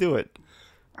 I'm gonna do it.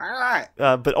 Alright.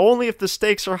 But only if the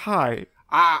stakes are high.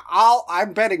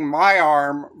 I'm betting my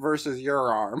arm versus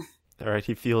your arm. Alright,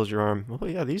 he feels your arm. Oh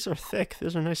yeah, these are thick.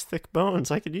 These are nice thick bones.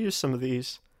 I could use some of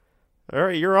these.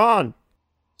 Alright, you're on.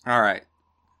 Alright.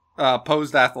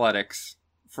 Posed athletics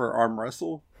for arm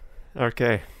wrestle.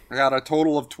 Okay. I got a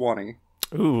total of 20.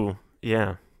 Ooh,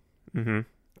 yeah.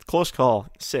 Close call.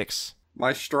 6.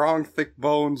 My strong, thick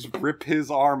bones rip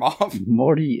his arm off.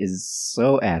 Morty is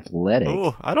so athletic.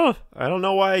 Ooh, I don't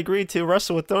know why I agreed to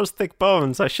wrestle with those thick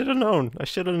bones. I should have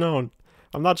known.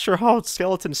 I'm not sure how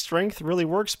skeleton strength really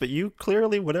works, but you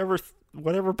clearly,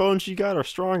 whatever bones you got are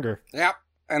stronger. Yep.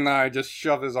 And then I just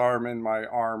shove his arm in my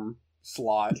arm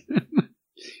slot.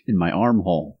 In my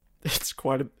armhole. It's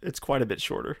quite a bit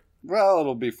shorter. Well,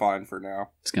 it'll be fine for now.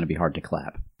 It's going to be hard to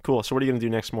clap. Cool. So what are you going to do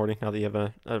next, Morty, now that you have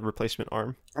a replacement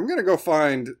arm? I'm going to go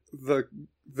find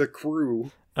the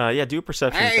crew. Yeah, do a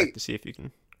perception Hey! check to see if you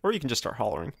can... Or you can just start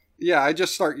hollering. Yeah, I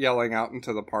just start yelling out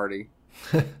into the party.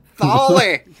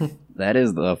 Thali! That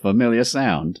is the familiar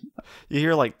sound. You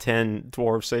hear like 10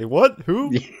 dwarves say, "What?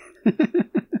 Who?"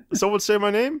 Someone say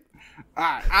my name?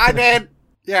 I did.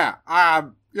 Yeah,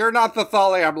 you're not the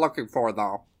Thali I'm looking for,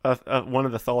 though. One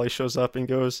of the Thali shows up and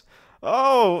goes,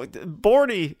 "Oh,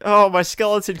 Bordy! Oh, my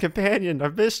skeleton companion!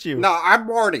 I've missed you." No, I'm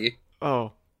Morty.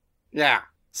 Oh. Yeah.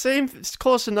 Same, it's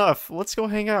close enough. Let's go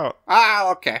hang out.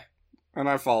 Okay. And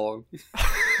I follow him.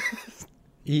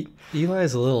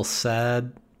 Eli's a little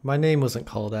sad My name wasn't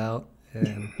called out,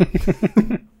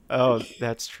 and Oh,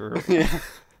 that's true. Yeah.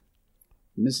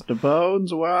 Mr.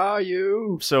 Bones, where are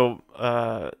you? So,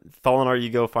 Tholinar, you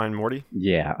go find Morty.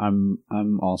 Yeah, I'm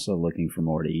also looking for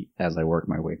Morty as I work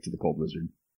my way to the Cold Wizard.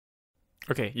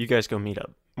 Okay, you guys go meet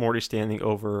up. Morty's standing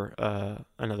over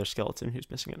another skeleton who's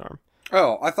missing an arm.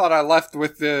 Oh, I thought I left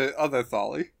with the other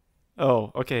Thali.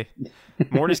 Oh, okay.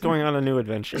 Morty's going on a new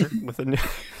adventure with a new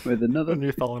With another a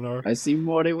new Tholinar. I see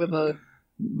Morty with a...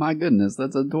 My goodness,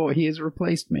 that's a door. He has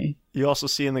replaced me. You also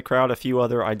see in the crowd a few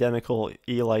other identical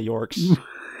Eli Yorks.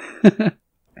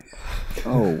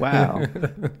 Oh, wow.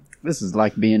 This is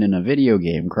like being in a video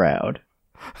game crowd.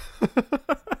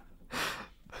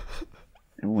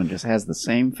 Everyone just has the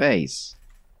same face.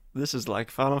 This is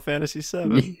like Final Fantasy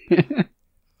VII.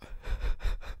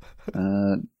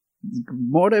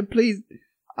 Morty, please.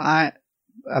 I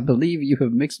believe you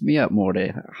have mixed me up,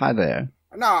 Morty. Hi there.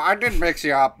 No, I didn't mix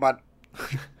you up, but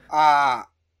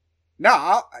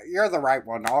no, you're the right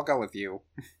one. I'll go with you.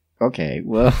 Okay,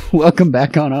 well, welcome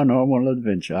back on our normal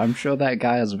adventure. I'm sure that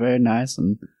guy is very nice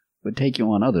and would take you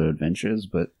on other adventures,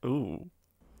 but... Ooh.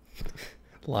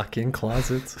 lock-in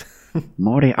closets.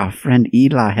 Morty, our friend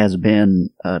Eli has been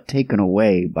taken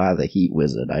away by the Heat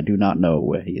Wizard. I do not know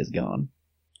where he has gone.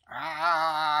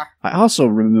 I also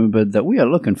remembered that we are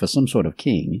looking for some sort of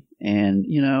king, and,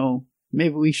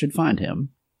 maybe we should find him.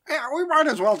 Yeah, we might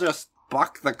as well just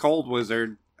buck the Cold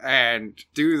Wizard and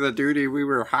do the duty we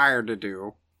were hired to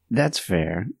do. That's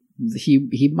fair.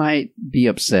 He might be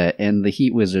upset, and the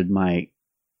Heat Wizard might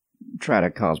try to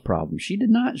cause problems. She did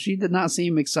not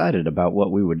seem excited about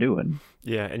what we were doing.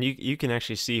 Yeah, and you can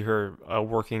actually see her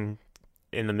working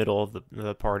in the middle of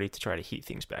the party to try to heat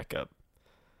things back up.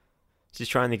 She's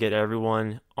trying to get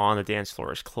everyone on the dance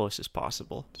floor as close as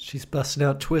possible. She's busting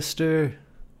out Twister.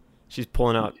 She's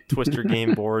pulling out Twister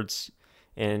game boards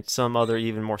and some other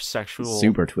even more sexual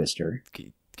Super Twister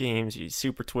games.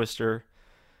 Super Twister.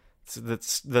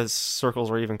 The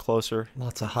circles are even closer.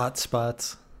 Lots of hot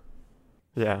spots.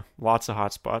 Yeah, lots of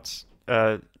hot spots.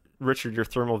 Richard, your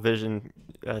thermal vision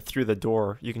through the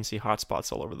door, you can see hot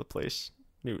spots all over the place,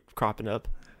 cropping up.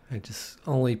 I just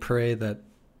only pray that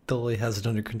Dolly has it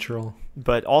under control.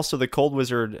 But also the Cold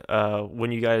Wizard,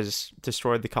 when you guys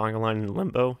destroyed the conga line in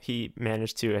Limbo, he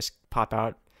managed to pop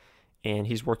out, and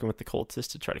he's working with the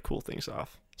cultists to try to cool things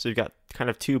off. So you've got kind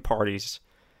of two parties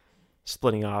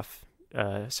splitting off,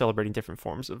 celebrating different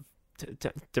forms of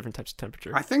different types of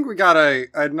temperature. I think we got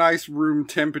a nice room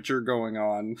temperature going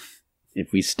on.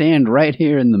 If we stand right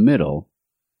here in the middle,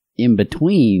 in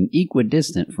between,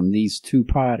 equidistant from these two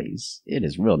parties, it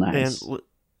is real nice.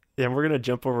 And we're going to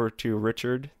jump over to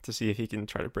Richard to see if he can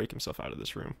try to break himself out of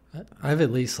this room. I've at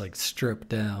least stripped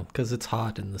down because it's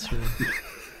hot in this room.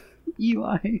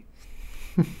 Eli.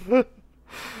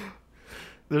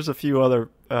 There's a few other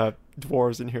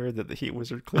dwarves in here that the Heat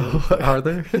Wizard cleared. Oh, are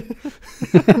there?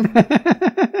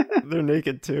 They're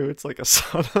naked too. It's like a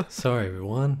sauna. Sorry,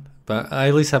 everyone. But I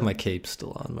at least have my cape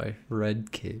still on, my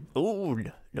red cape. Oh,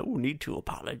 no need to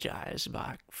apologize,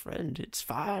 my friend. It's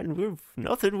fine. We've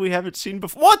nothing we haven't seen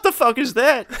before. What the fuck is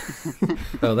that?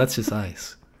 Oh, that's just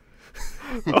ice.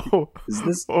 Oh,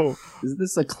 Is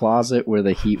this a closet where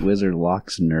the Heat Wizard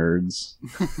locks nerds?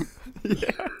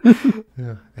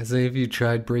 Yeah. Has any of you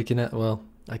tried breaking out? Well,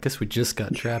 I guess we just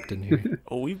got trapped in here.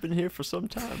 Oh, we've been here for some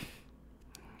time.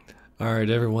 All right,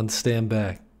 everyone stand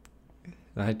back.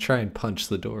 I try and punch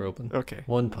the door open. Okay.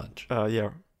 One punch.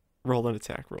 Yeah. Roll an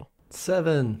attack roll.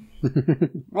 7.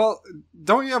 Well,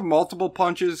 don't you have multiple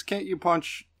punches? Can't you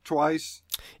punch twice?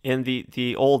 And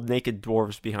the old naked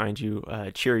dwarves behind you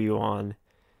cheer you on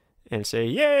and say,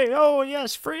 "Yay! Oh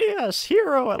yes, free us,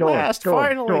 hero at last!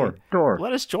 Finally, door.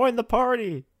 Let us join the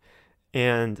party."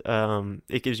 And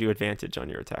it gives you advantage on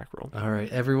your attack roll, All right,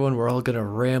 everyone, we're all gonna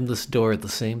ram this door at the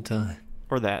same time.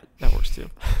 or that works too.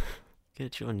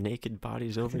 Get your naked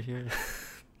bodies over here.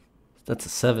 That's a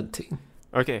 17.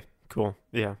 Okay, cool.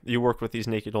 Yeah, you work with these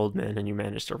naked old men and you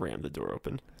manage to ram the door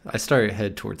open. I start to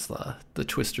head towards the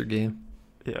Twister game.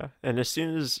 Yeah, and as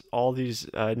soon as all these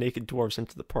naked dwarves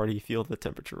enter the party, you feel the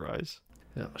temperature rise.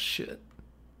 Oh shit.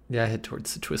 Yeah, I head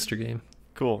towards the Twister game.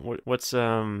 Cool. What's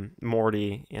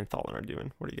Morty and Tholinar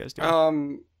doing? What are you guys doing?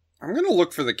 I'm gonna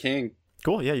look for the king.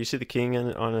 Cool. Yeah, you see the king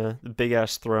on a big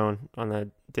ass throne on the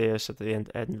dais at the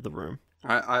end of the room.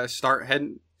 I start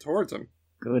heading towards him.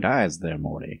 Good eyes there,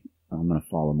 Morty. I'm gonna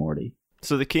follow Morty.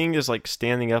 So the king is like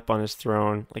standing up on his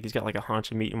throne, like he's got like a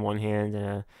haunch of meat in one hand and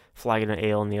a flagon of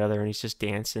ale in the other, and he's just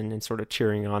dancing and sort of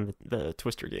cheering on the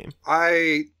Twister game.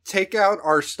 I take out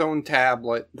our stone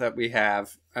tablet that we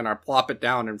have and I plop it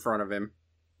down in front of him.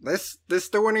 This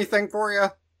do anything for you?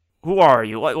 Who are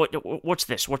you? What's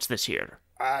this? What's this here?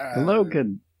 Hello,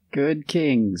 good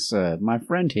kings. My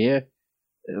friend here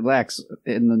lacks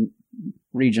in the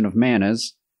region of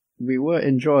manners. We were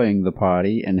enjoying the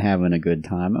party and having a good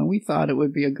time, and we thought it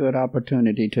would be a good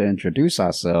opportunity to introduce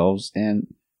ourselves and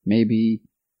maybe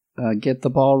get the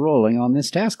ball rolling on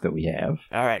this task that we have.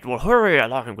 All right, well, hurry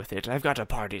along with it. I've got a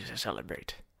party to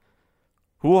celebrate.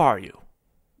 Who are you?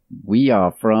 We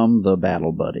are from the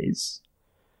Battle Buddies.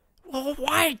 Well,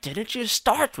 why didn't you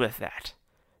start with that?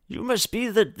 You must be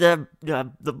the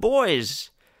boys,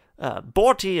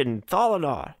 Borty and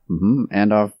Thalinar. Mm-hmm.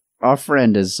 And our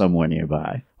friend is somewhere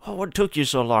nearby. Oh, what took you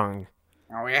so long?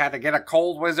 We had to get a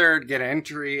cold wizard, get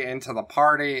entry into the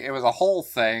party. It was a whole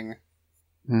thing.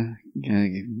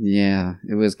 Yeah,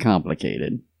 it was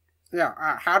complicated.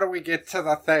 Yeah, how do we get to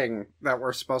the thing that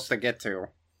we're supposed to get to?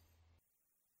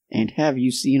 And have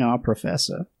you seen our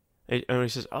professor? And he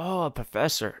says, "Oh, a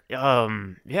professor.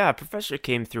 Yeah, a professor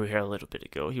came through here a little bit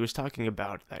ago. He was talking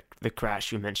about the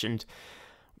crash you mentioned.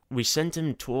 We sent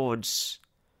him towards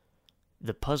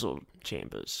the puzzle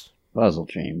chambers." Puzzle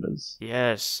chambers.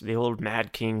 Yes, the old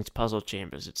Mad King's puzzle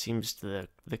chambers. It seems the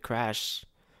crash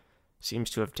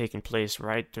seems to have taken place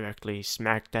right directly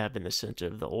smack dab in the center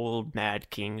of the old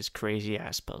Mad King's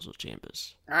crazy-ass puzzle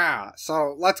chambers.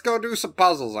 So let's go do some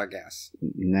puzzles, I guess.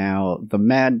 Now, the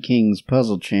Mad King's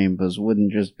puzzle chambers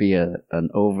wouldn't just be an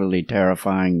overly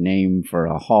terrifying name for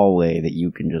a hallway that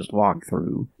you can just walk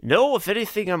through. No, if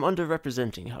anything, I'm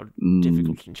underrepresenting how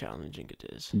difficult and challenging it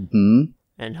is. Mm-hmm.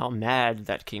 And how mad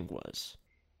that king was.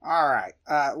 Alright,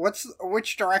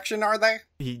 which direction are they?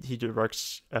 He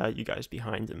directs you guys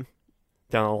behind him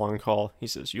down a long hall. He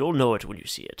says, "You'll know it when you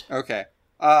see it." Okay.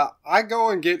 I go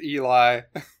and get Eli.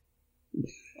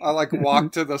 I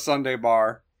walk to the Sunday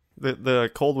bar. The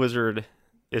cold wizard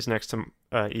is next to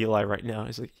Eli right now.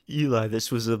 He's like, "Eli, this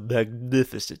was a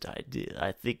magnificent idea.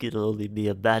 I think it'll only be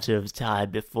a matter of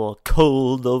time before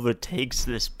cold overtakes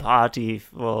this party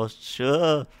for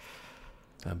sure."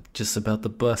 I'm just about to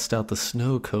bust out the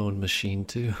snow cone machine,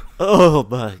 too. Oh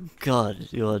my god,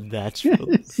 you're natural.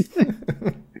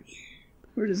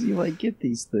 Where does Eli get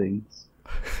these things?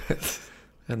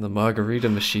 And the margarita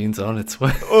machine's on its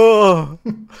way. Oh!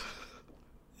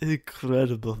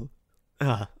 Incredible.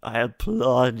 I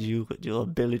applaud you and your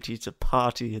ability to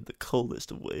party in the coldest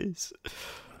of ways.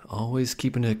 Always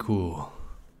keeping it cool.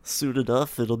 Soon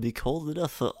enough, it'll be cold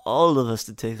enough for all of us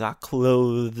to take our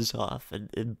clothes off and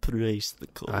embrace the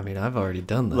cold. I mean, I've already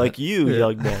done that. Like you,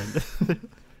 young man.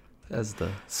 As the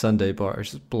Sunday bar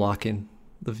is blocking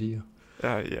the view.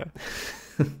 Yeah.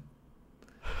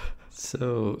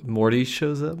 So, Morty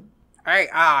shows up? Hey,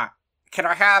 can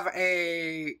I have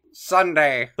a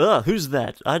sundae? Who's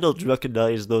that? I don't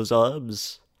recognize those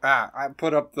arms. I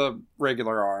put up the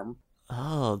regular arm.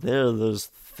 Oh, there are those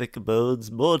thick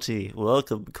bones. Morty,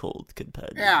 welcome, cold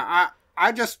companion. Yeah,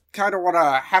 I just kind of want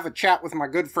to have a chat with my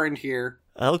good friend here.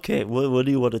 Okay, what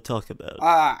do you want to talk about?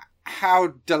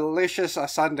 How delicious a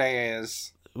sundae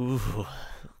is. Ooh,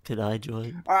 can I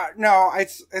join? No,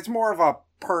 it's more of a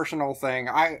personal thing.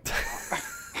 I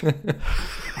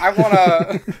want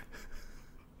to...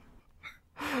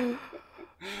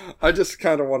 I just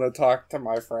kind of want to talk to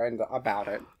my friend about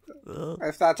it.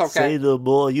 If that's okay. Say no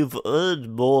more. You've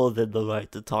earned more than the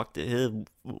right to talk to him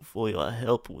for your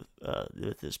help with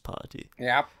this party.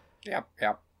 Yep.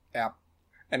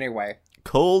 Anyway.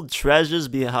 Cold treasures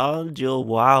beyond your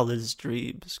wildest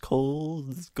dreams.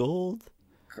 Cold gold?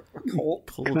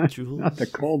 Cold jewels? Not the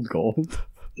cold gold.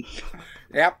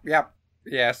 Yep.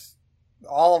 Yes.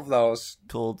 All of those.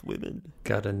 Cold women.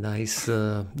 Got a nice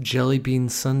jelly bean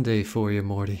sundae for you,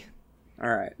 Morty.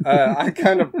 Alright. I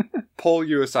kind of pull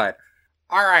you aside.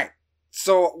 Alright.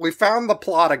 So we found the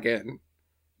plot again.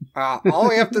 All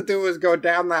we have to do is go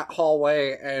down that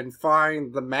hallway and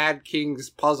find the Mad King's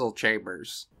puzzle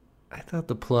chambers. I thought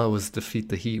the plot was defeat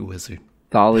the heat wizard.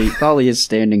 Thali is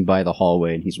standing by the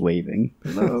hallway and he's waving.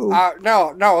 Hello.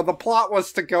 No. The plot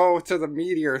was to go to the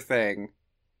meteor thing.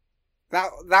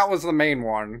 That was the main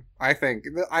one, I think.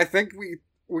 I think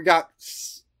we got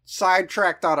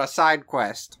sidetracked on a side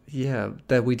quest. Yeah,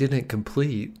 that we didn't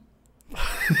complete.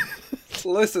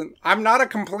 Listen, I'm not a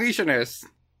completionist.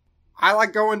 I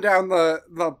like going down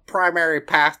the primary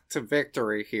path to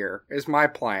victory here, is my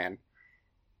plan.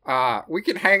 We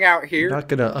can hang out here. You're not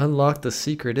gonna unlock the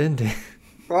secret ending.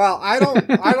 Well, I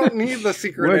don't need the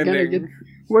secret ending.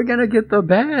 We're gonna get the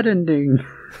bad ending.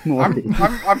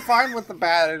 I'm fine with the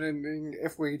bad ending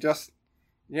if we just,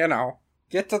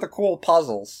 get to the cool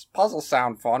puzzles. Puzzles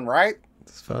sound fun, right?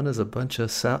 It's fun as a bunch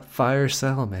of fire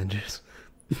salamanders.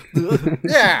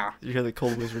 Yeah. You hear the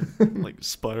cold wizard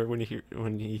sputter when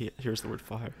he hears the word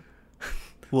fire.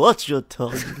 Watch your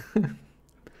tongue.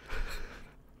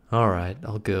 All right,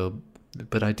 I'll go.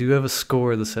 But I do have a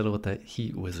score to settle with that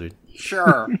heat wizard.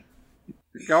 Sure.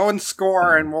 Go and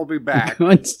score, and we'll be back. Go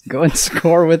and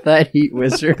score with that heat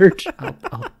wizard.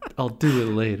 I'll do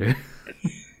it later.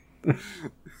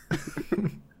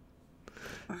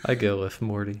 I go with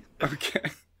Morty.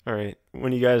 Okay. All right.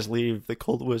 When you guys leave, the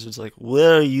cold wizard's like,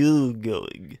 "Where are you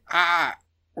going?"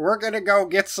 We're gonna go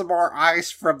get some more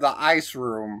ice from the ice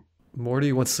room.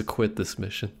 Morty wants to quit this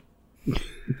mission.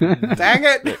 Dang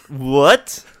it!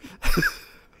 What?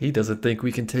 He doesn't think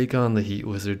we can take on the heat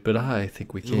wizard, but I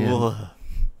think we can. Whoa.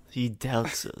 He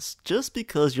doubts us. Just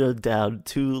because you're down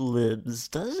 2 limbs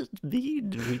doesn't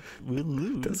mean we'll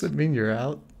lose. Doesn't mean you're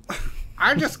out.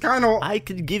 I just kind of... I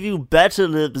can give you better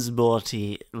limbs,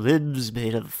 Morty. Limbs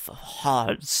made of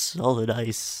hard, solid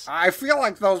ice. I feel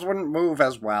like those wouldn't move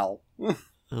as well.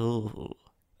 Oh.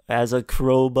 As a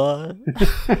crowbar?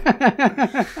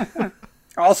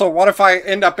 Also, what if I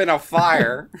end up in a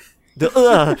fire?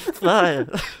 Fire.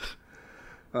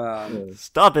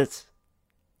 Stop it.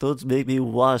 Don't make me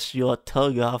wash your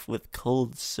tongue off with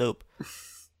cold soap.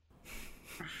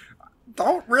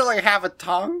 Don't really have a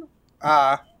tongue?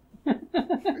 Yeah.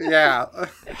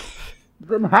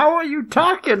 Then how are you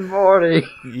talking, Morty?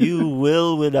 You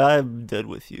will when I'm done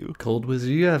with you. Cold wizard,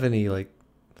 do you have any, like...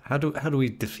 How do we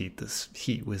defeat this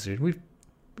heat wizard?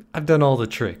 I've done all the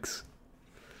tricks.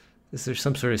 Is there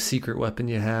some sort of secret weapon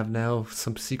you have now?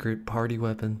 Some secret party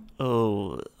weapon?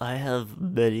 Oh, I have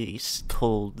many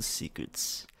cold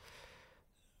secrets.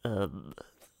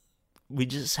 We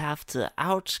just have to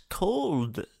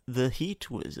out-cold the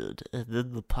heat wizard, and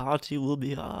then the party will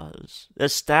be ours.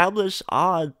 Establish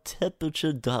our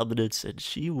temperature dominance, and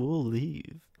she will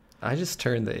leave. I just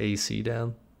turned the AC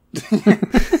down.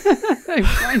 I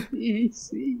find the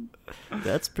AC.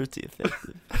 That's pretty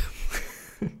effective.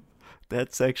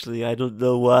 That's actually, I don't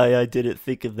know why I didn't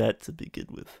think of that to begin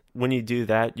with. When you do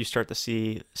that, you start to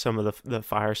see some of the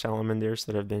fire salamanders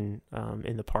that have been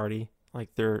in the party.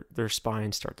 Like their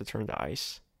spines start to turn to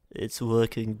ice. It's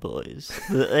working, boys.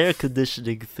 The air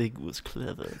conditioning thing was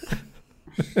clever.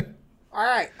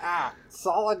 Alright,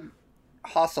 solid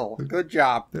hustle. Good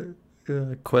job.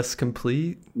 Quest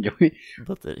complete.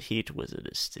 But the heat wizard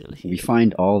is still here. We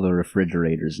find all the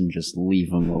refrigerators and just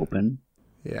leave them open.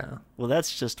 Yeah. Well,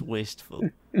 that's just wasteful.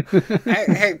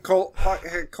 hey,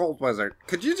 Cold Wizard,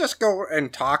 could you just go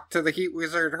and talk to the Heat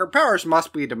Wizard? Her powers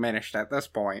must be diminished at this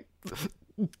point.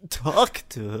 Talk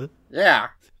to her? Yeah.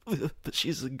 But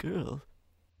she's a girl.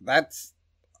 That's,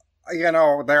 there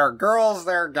are girls,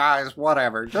 there are guys,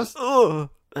 whatever. Just... but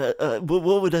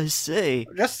what would I say?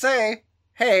 Just say,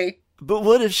 hey. But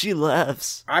what if she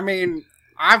laughs? I mean,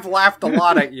 I've laughed a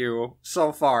lot at you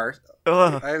so far.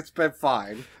 It's been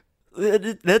fine.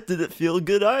 That didn't feel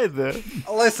good either.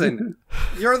 Listen,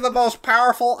 you're the most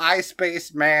powerful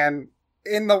ice-based man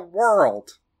in the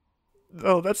world.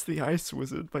 Oh, that's the ice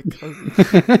wizard, my cousin.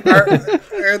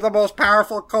 You're the most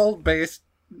powerful cold-based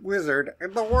wizard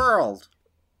in the world.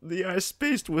 The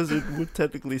ice-based wizard would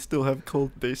technically still have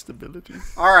cold-based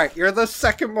abilities. Alright, you're the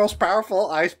second most powerful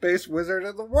ice-based wizard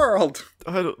in the world.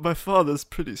 My father's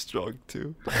pretty strong,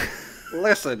 too.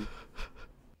 Listen,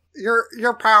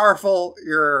 you're powerful,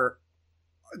 you're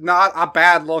not a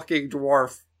bad-looking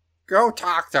dwarf. Go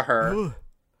talk to her. Oh,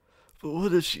 but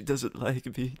what if she doesn't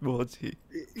like me, Morty?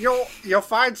 You'll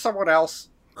find someone else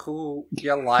who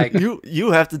you like.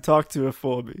 You have to talk to her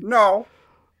for me. No.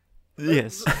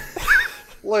 Yes.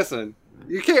 Listen,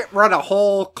 you can't run a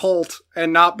whole cult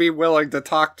and not be willing to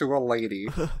talk to a lady.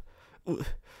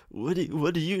 What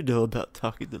do you know about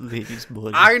talking to ladies,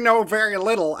 Morty? I know very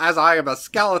little, as I am a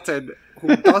skeleton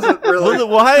who doesn't really... Well, then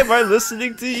why am I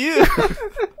listening to you?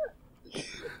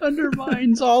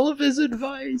 Undermines all of his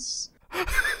advice.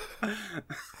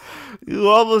 You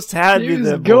almost had me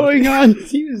there,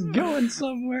 He was going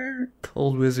somewhere.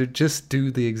 Cold wizard, just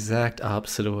do the exact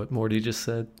opposite of what Morty just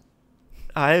said.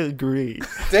 I agree.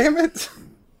 Damn it.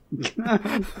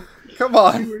 Come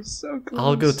on. You were so close.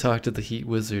 I'll go talk to the heat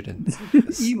wizard and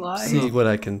Eli. see what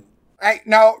I can... Hey,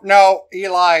 no,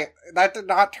 Eli. That did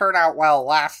not turn out well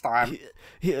last time.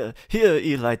 Here,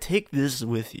 Eli, take this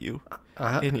with you.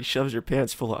 And he shoves your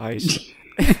pants full of ice.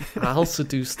 I'll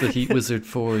seduce the heat wizard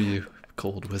for you,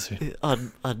 cold wizard.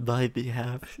 On my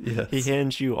behalf. Yes. He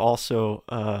hands you also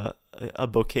a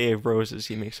bouquet of roses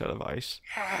he makes out of ice.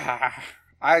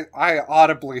 I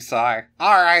audibly sigh.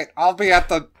 Alright, I'll be at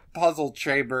the puzzle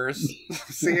chambers.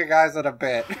 See you guys in a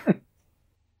bit.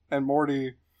 And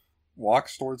Morty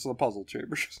walks towards the puzzle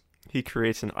chambers. He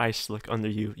creates an ice slick under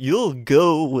you. You'll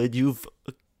go when you've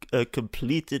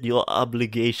completed your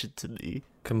obligation to me.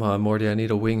 Come on, Morty, I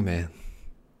need a wingman.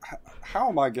 How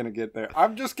am I gonna get there?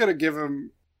 I'm just gonna give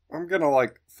him... I'm gonna,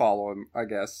 follow him, I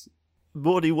guess.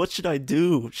 Morty, what should I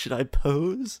do? Should I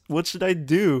pose? What should I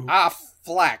do?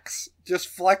 Flex. Just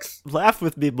flex. Laugh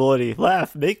with me, Morty.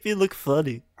 Laugh. Make me look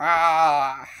funny.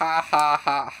 Ha ha ha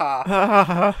ha. Ha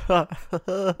ha ha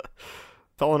ha.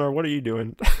 Thalinar, what are you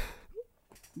doing?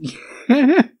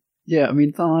 Yeah, I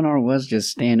mean, Thalinar was just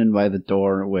standing by the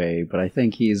doorway, but I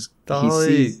think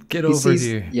Get over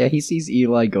here. Yeah, he sees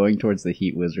Eli going towards the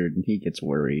Heat Wizard, and he gets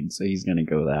worried, so he's gonna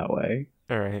go that way.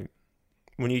 Alright.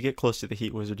 When you get close to the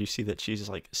Heat Wizard, you see that she's,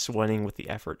 sweating with the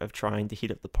effort of trying to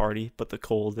heat up the party, but the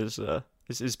cold is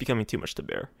becoming too much to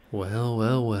bear.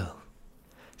 Well.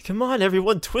 Come on,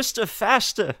 everyone, twist her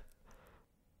faster!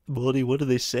 Morty, what are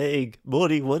they saying?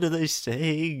 Morty, what are they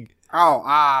saying?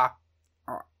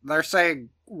 They're saying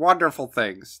wonderful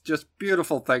things. Just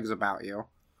beautiful things about you.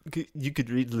 You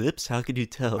could read lips? How could you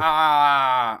tell?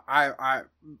 I'm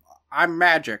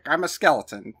magic. I'm a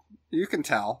skeleton. You can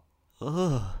tell.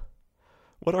 Ugh.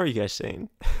 What are you guys saying?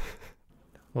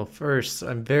 Well, first,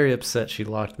 I'm very upset she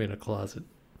locked me in a closet.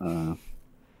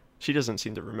 She doesn't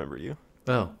seem to remember you.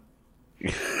 Oh.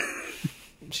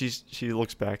 She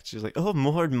looks back. She's like, oh,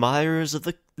 more admirers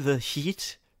of the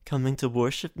heat coming to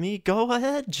worship me? Go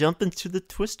ahead, jump into the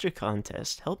Twister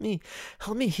contest. Help me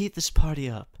heat this party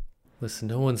up. Listen,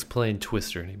 no one's playing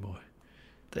Twister anymore.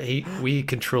 We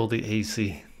control the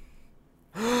AC.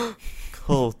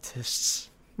 Cultists.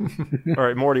 All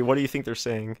right, Morty, what do you think they're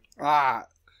saying?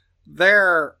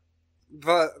 They're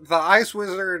the Ice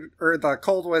Wizard or the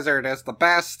Cold Wizard is the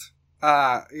best.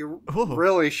 You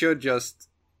really should just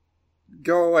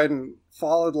go and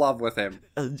fall in love with him.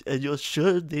 And you're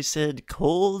sure they said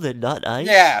cold and not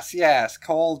ice? Yes,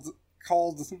 cold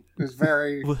is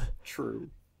very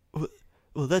true.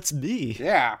 Well, that's me.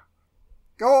 Yeah.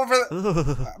 Go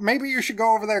over... Maybe you should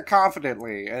go over there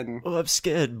confidently and... Oh, I'm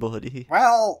scared, buddy.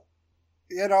 Well,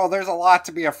 there's a lot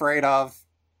to be afraid of.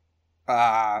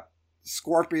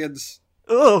 Scorpions.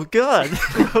 Oh, God.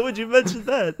 Why would you mention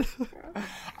that?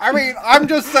 I mean, I'm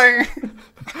just saying...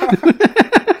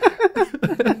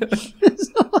 There's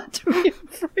a lot to be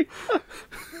afraid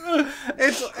of.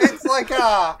 It's like,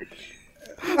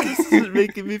 This isn't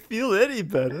making me feel any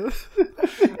better.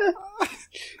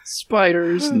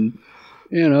 Spiders and,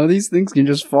 these things can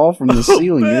just fall from the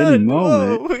ceiling at any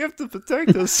moment. We have to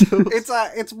protect ourselves.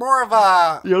 It's more of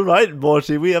a... You're right,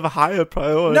 Morty. We have a higher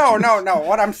priority. No.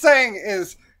 What I'm saying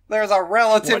is there's a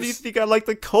relative... Why do you think I like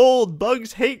the cold?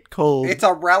 Bugs hate cold. It's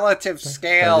a relative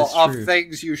scale of true.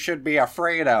 things you should be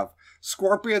afraid of.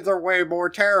 Scorpions are way more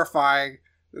terrifying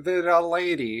than a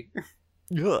lady.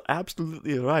 You're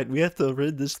absolutely right. We have to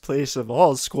rid this place of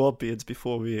all scorpions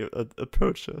before we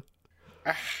approach her.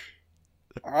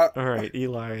 All right,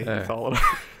 Eli, followed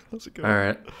her. How's it going? All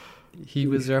right. Heat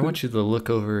Wizard, I want you to look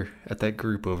over at that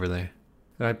group over there.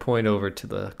 And I point over to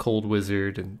the Cold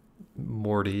Wizard and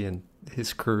Morty and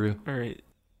his crew. All right.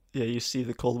 Yeah, you see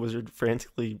the Cold Wizard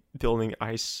frantically building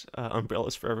ice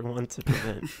umbrellas for everyone to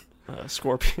prevent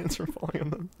scorpions from falling on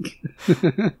them.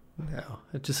 Now,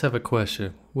 I just have a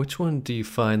question. Which one do you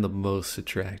find the most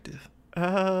attractive?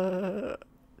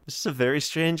 This is a very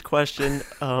strange question.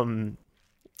 I'm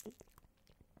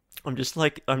just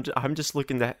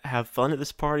looking to have fun at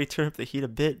this party, turn up the heat a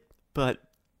bit, but...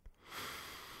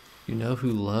 You know who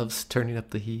loves turning up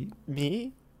the heat?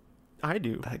 Me? I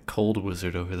do. That Cold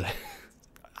Wizard over there.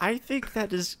 I think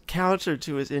that is counter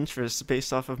to his interests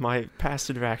based off of my past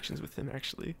interactions with him,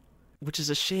 actually. Which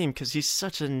is a shame, because he's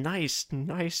such a nice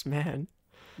man.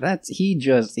 He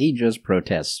just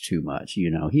protests too much,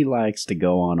 He likes to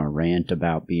go on a rant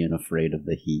about being afraid of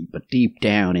the heat, but deep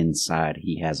down inside,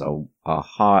 he has a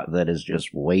heart that is just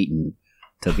waiting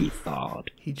to be thawed.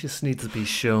 He just needs to be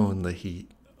shown the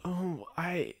heat. Oh,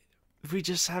 we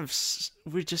just have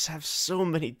so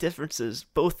many differences,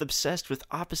 both obsessed with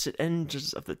opposite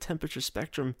ends of the temperature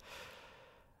spectrum.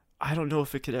 I don't know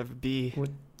if it could ever be.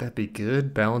 Would that be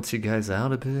good? Balance you guys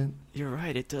out a bit? You're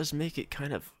right, it does make it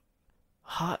kind of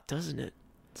hot, doesn't it?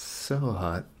 So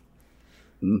hot.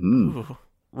 Mm-hmm. Ooh,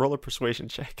 roll a persuasion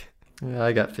check. Yeah,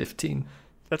 I got 15.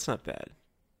 That's not bad.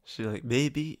 She's like,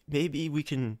 maybe we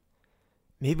can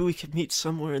meet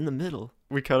somewhere in the middle.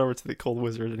 We cut over to the Cold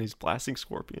Wizard and he's blasting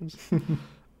scorpions.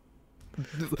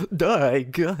 Die,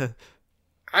 God.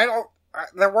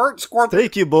 There weren't scorpions.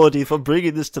 Thank you, Morty, for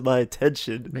bringing this to my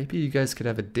attention. Maybe you guys could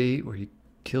have a date where you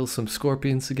kill some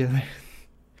scorpions together.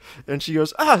 And she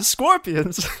goes,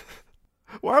 scorpions!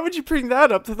 Why would you bring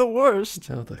that up? They're the worst.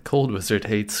 No, the Cold Wizard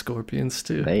hates scorpions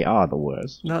too. They are the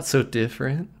worst. Not so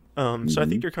different. So I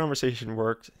think your conversation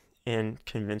worked and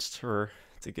convinced her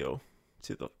to go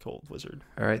to the Cold Wizard.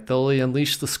 All right, Tholi,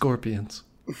 unleash the scorpions.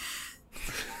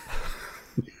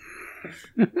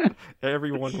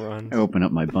 Everyone runs. I open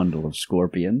up my bundle of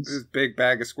scorpions. This big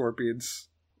bag of scorpions.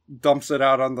 Dumps it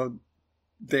out on the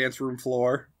dance room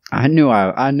floor. I knew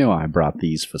I brought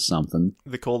these for something.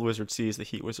 The cold wizard sees the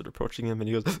heat wizard approaching him, and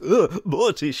he goes, "Ugh,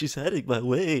 Morty, she's heading my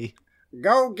way."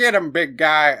 Go get him, big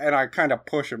guy. And I kind of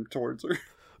push him towards her.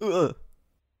 Ugh.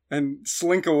 And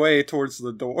slink away towards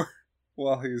the door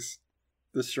while he's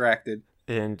distracted.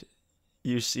 And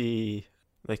you see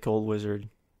the cold wizard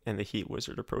and the heat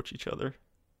wizard approach each other,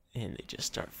 and they just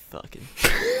start fucking.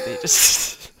 They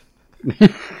just.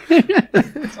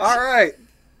 All right.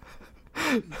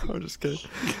 I'm just kidding.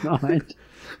 God.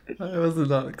 I was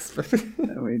not expecting.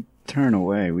 We turn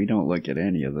away. We don't look at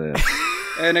any of this.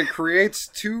 And it creates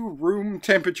 2 room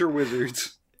temperature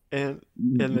wizards. And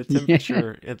the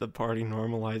temperature at the party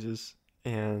normalizes,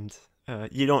 and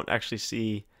you don't actually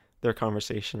see their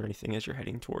conversation or anything as you're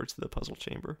heading towards the puzzle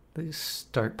chamber. They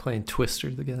start playing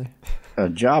Twister together. A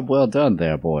job well done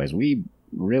there, boys. We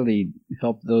really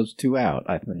helped those 2 out,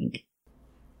 I think.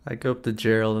 I go up to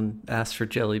Gerald and ask for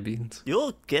jelly beans.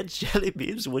 You'll get jelly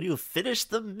beans when you finish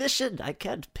the mission. I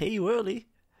can't pay you early.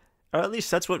 Or at least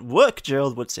that's what work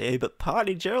Gerald would say, but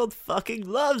party Gerald fucking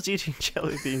loves eating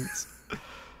jelly beans.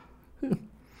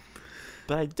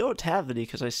 But I don't have any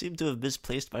because I seem to have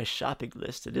misplaced my shopping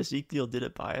list, and Ezekiel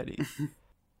didn't buy any.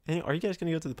 Are you guys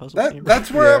going to go to the puzzle chamber? That's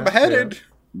where I'm headed.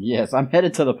 Yes, I'm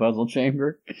headed to the puzzle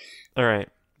chamber. All right.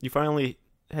 You finally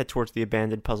head towards the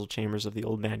abandoned puzzle chambers of the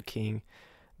Old Mad King.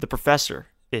 The professor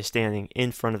is standing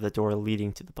in front of the door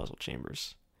leading to the puzzle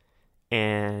chambers.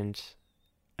 And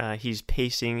he's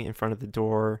pacing in front of the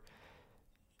door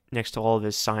next to all of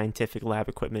his scientific lab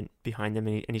equipment behind him.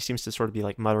 And he seems to sort of be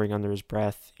like muttering under his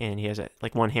breath. And he has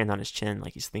like one hand on his chin,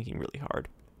 like he's thinking really hard.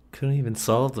 Couldn't even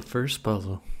solve the first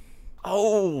puzzle.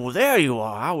 Oh, there you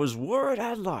are. I was worried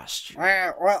I'd lost you.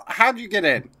 Well, how'd you get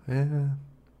in? Yeah.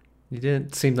 You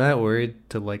didn't seem that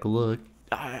worried to, look.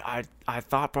 I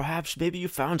thought perhaps maybe you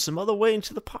found some other way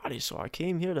into the party, so I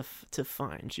came here to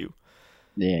find you.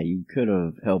 Yeah, you could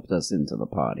have helped us into the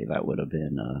party. That would have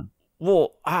been,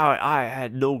 Well, I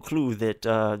had no clue that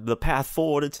the path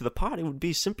forward into the party would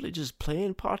be simply just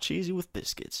playing Parcheesi with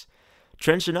biscuits.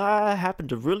 Trench and I happened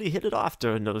to really hit it off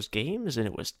during those games,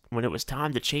 and when it was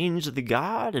time to change the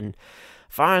guard, and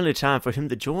finally time for him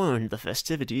to join the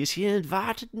festivities, he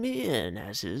invited me in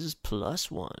as his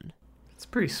 +1. It's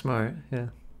pretty smart, yeah.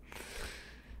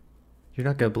 You're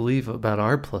not gonna believe about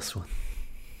our +1.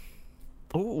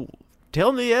 Oh,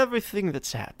 tell me everything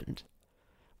that's happened.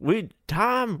 We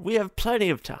have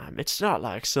plenty of time. It's not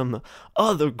like some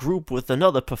other group with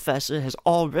another professor has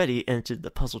already entered the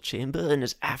puzzle chamber and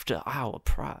is after our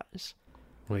prize.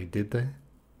 Wait, did they?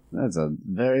 that's a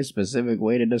very specific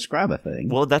way to describe a thing.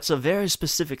 Well, that's a very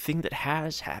specific thing that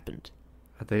has happened.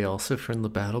 Are they also from the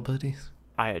battle buddies?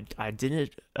 I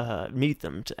didn't meet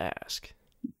them to ask.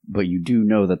 But you do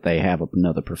know that they have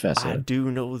another professor. I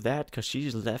do know that because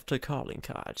she's left her calling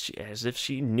card, as if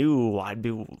she knew I'd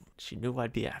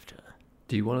be after her.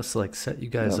 Do you want us to set you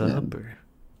guys up, or?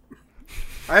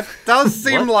 That does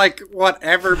seem like what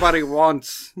everybody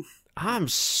wants. I'm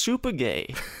super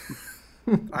gay.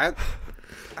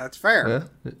 That's fair.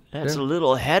 That's a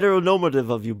little heteronormative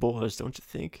of you boys, don't you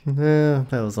think? Yeah,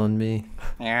 that was on me.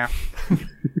 Yeah.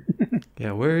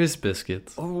 Yeah, where is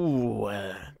Biscuits?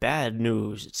 Oh, bad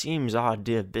news. It seems our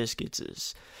dear Biscuits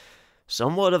is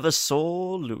somewhat of a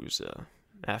sore loser.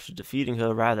 After defeating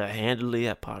her rather handily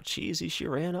at Parcheesi, she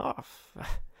ran off.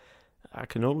 I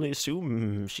can only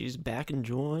assume she's back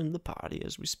enjoying the party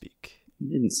as we speak.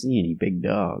 You didn't see any big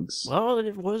dogs. Well,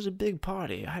 it was a big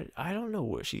party. I don't know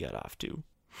where she got off to.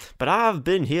 But I've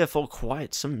been here for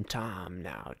quite some time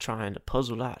now, trying to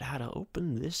puzzle out how to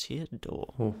open this here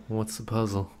door. Well, what's the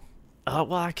puzzle?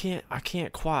 Well, I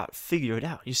can't quite figure it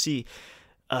out. You see,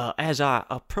 as I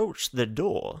approach the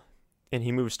door, and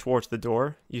he moves towards the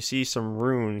door, you see some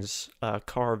runes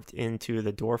carved into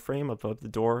the door frame above the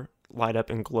door light up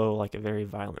and glow like a very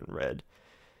violent red.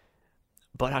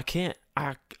 But I can't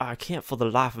for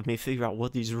the life of me figure out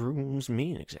what these runes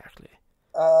mean exactly.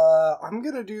 I'm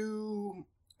gonna do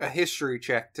a history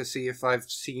check to see if I've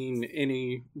seen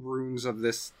any runes of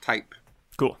this type.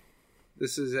 Cool.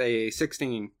 This is a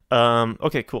 16.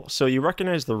 Okay, cool. So you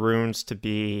recognize the runes to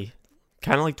be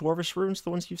kind of like Dwarvish runes, the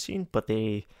ones you've seen, but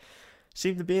they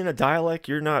seem to be in a dialect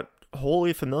you're not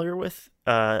wholly familiar with.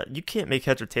 You can't make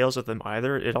heads or tails of them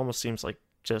either. It almost seems like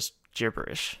just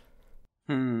gibberish.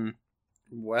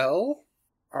 Well,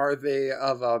 are they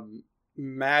of a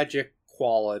magic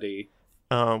quality?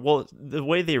 Well, the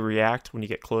way they react when you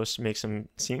get close makes them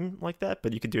seem like that,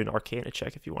 but you could do an Arcana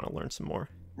check if you want to learn some more.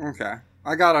 Okay.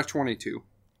 I got a 22.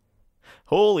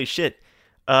 Holy shit.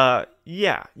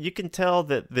 Yeah, you can tell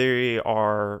that they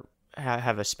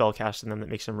have a spell cast in them that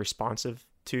makes them responsive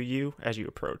to you as you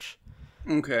approach.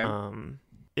 Okay.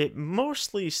 It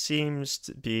mostly seems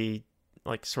to be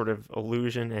like sort of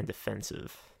illusion and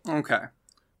defensive. Okay.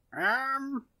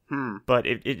 But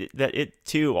it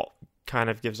too kind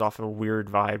of gives off a weird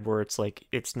vibe where it's like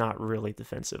it's not really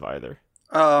defensive either.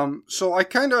 So I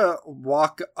kind of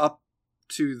walk up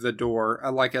to the door,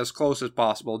 like as close as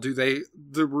possible. Do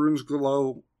the runes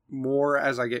glow more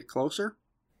as I get closer?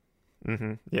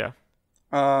 Mm-hmm. Yeah.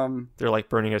 They're like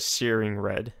burning a searing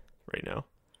red right now.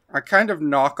 I kind of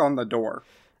knock on the door.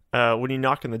 When you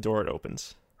knock on the door, it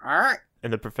opens. All right.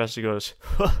 And the professor goes,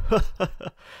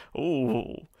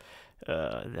 "Oh,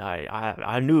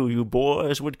 I knew you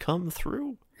boys would come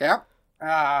through." Yep.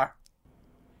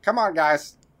 Come on,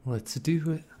 guys. Let's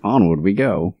do it. Onward we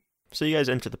go. So you guys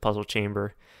enter the puzzle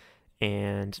chamber,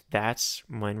 and that's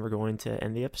when we're going to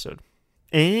end the episode.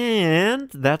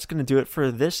 And that's going to do it for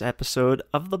this episode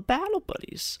of the Battle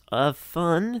Buddies. A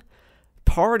fun,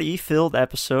 party-filled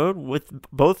episode with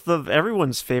both of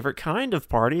everyone's favorite kind of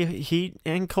party, heat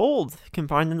and cold,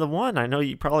 combined into one. I know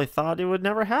you probably thought it would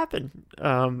never happen,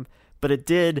 but it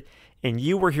did, and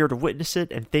you were here to witness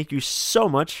it, and thank you so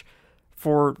much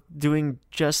for doing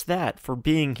just that, for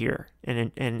being here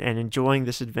and enjoying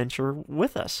this adventure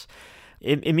with us.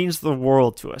 It means the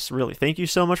world to us, really. Thank you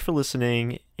so much for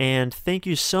listening, and thank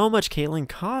you so much, Caitlin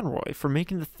Conroy, for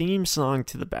making the theme song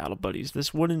to the Battle Buddies.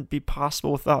 This wouldn't be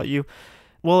possible without you.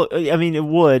 Well, I mean, it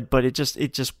would, but it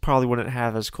just probably wouldn't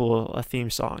have as cool a theme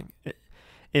song.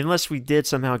 Unless we did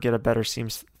somehow get a better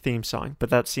theme song, but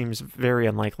that seems very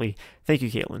unlikely. Thank you,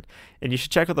 Caitlin. And you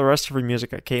should check out the rest of her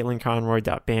music at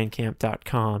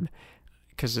caitlinconroy.bandcamp.com,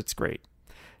 because it's great.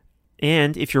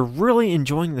 And if you're really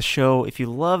enjoying the show, if you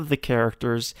love the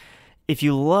characters, if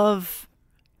you love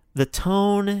the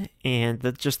tone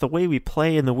and just the way we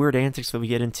play and the weird antics that we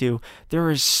get into,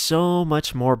 there is so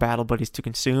much more Battle Buddies to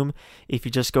consume if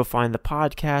you just go find the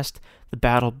podcast, The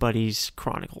Battle Buddies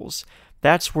Chronicles.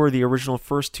 That's where the original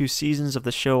first 2 seasons of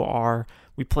the show are.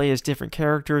 We play as different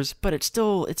characters, but it's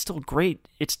still great.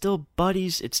 It's still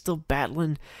buddies, it's still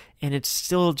battling, and it's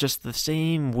still just the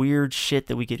same weird shit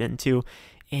that we get into.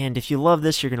 And if you love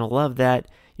this, you're going to love that.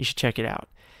 You should check it out.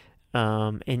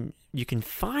 And you can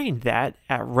find that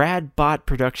at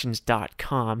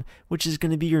radbotproductions.com, which is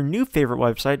going to be your new favorite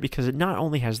website because it not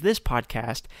only has this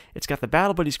podcast, it's got the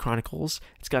Battle Buddies Chronicles,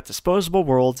 it's got Disposable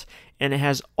Worlds, and it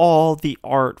has all the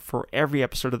art for every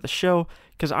episode of the show,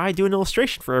 because I do an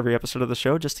illustration for every episode of the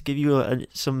show just to give you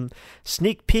some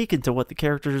sneak peek into what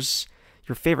your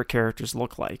favorite characters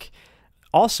look like.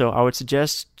 Also, I would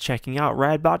suggest checking out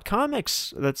Radbot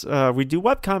Comics. That's we do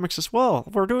webcomics as well.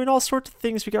 We're doing all sorts of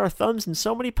things. We got our thumbs in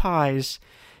so many pies,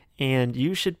 and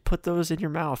you should put those in your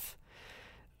mouth.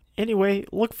 Anyway,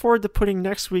 look forward to putting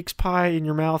next week's pie in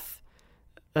your mouth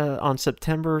on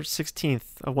September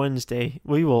 16th, a Wednesday.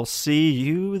 We will see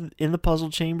you in the puzzle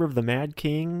chamber of the Mad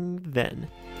King then.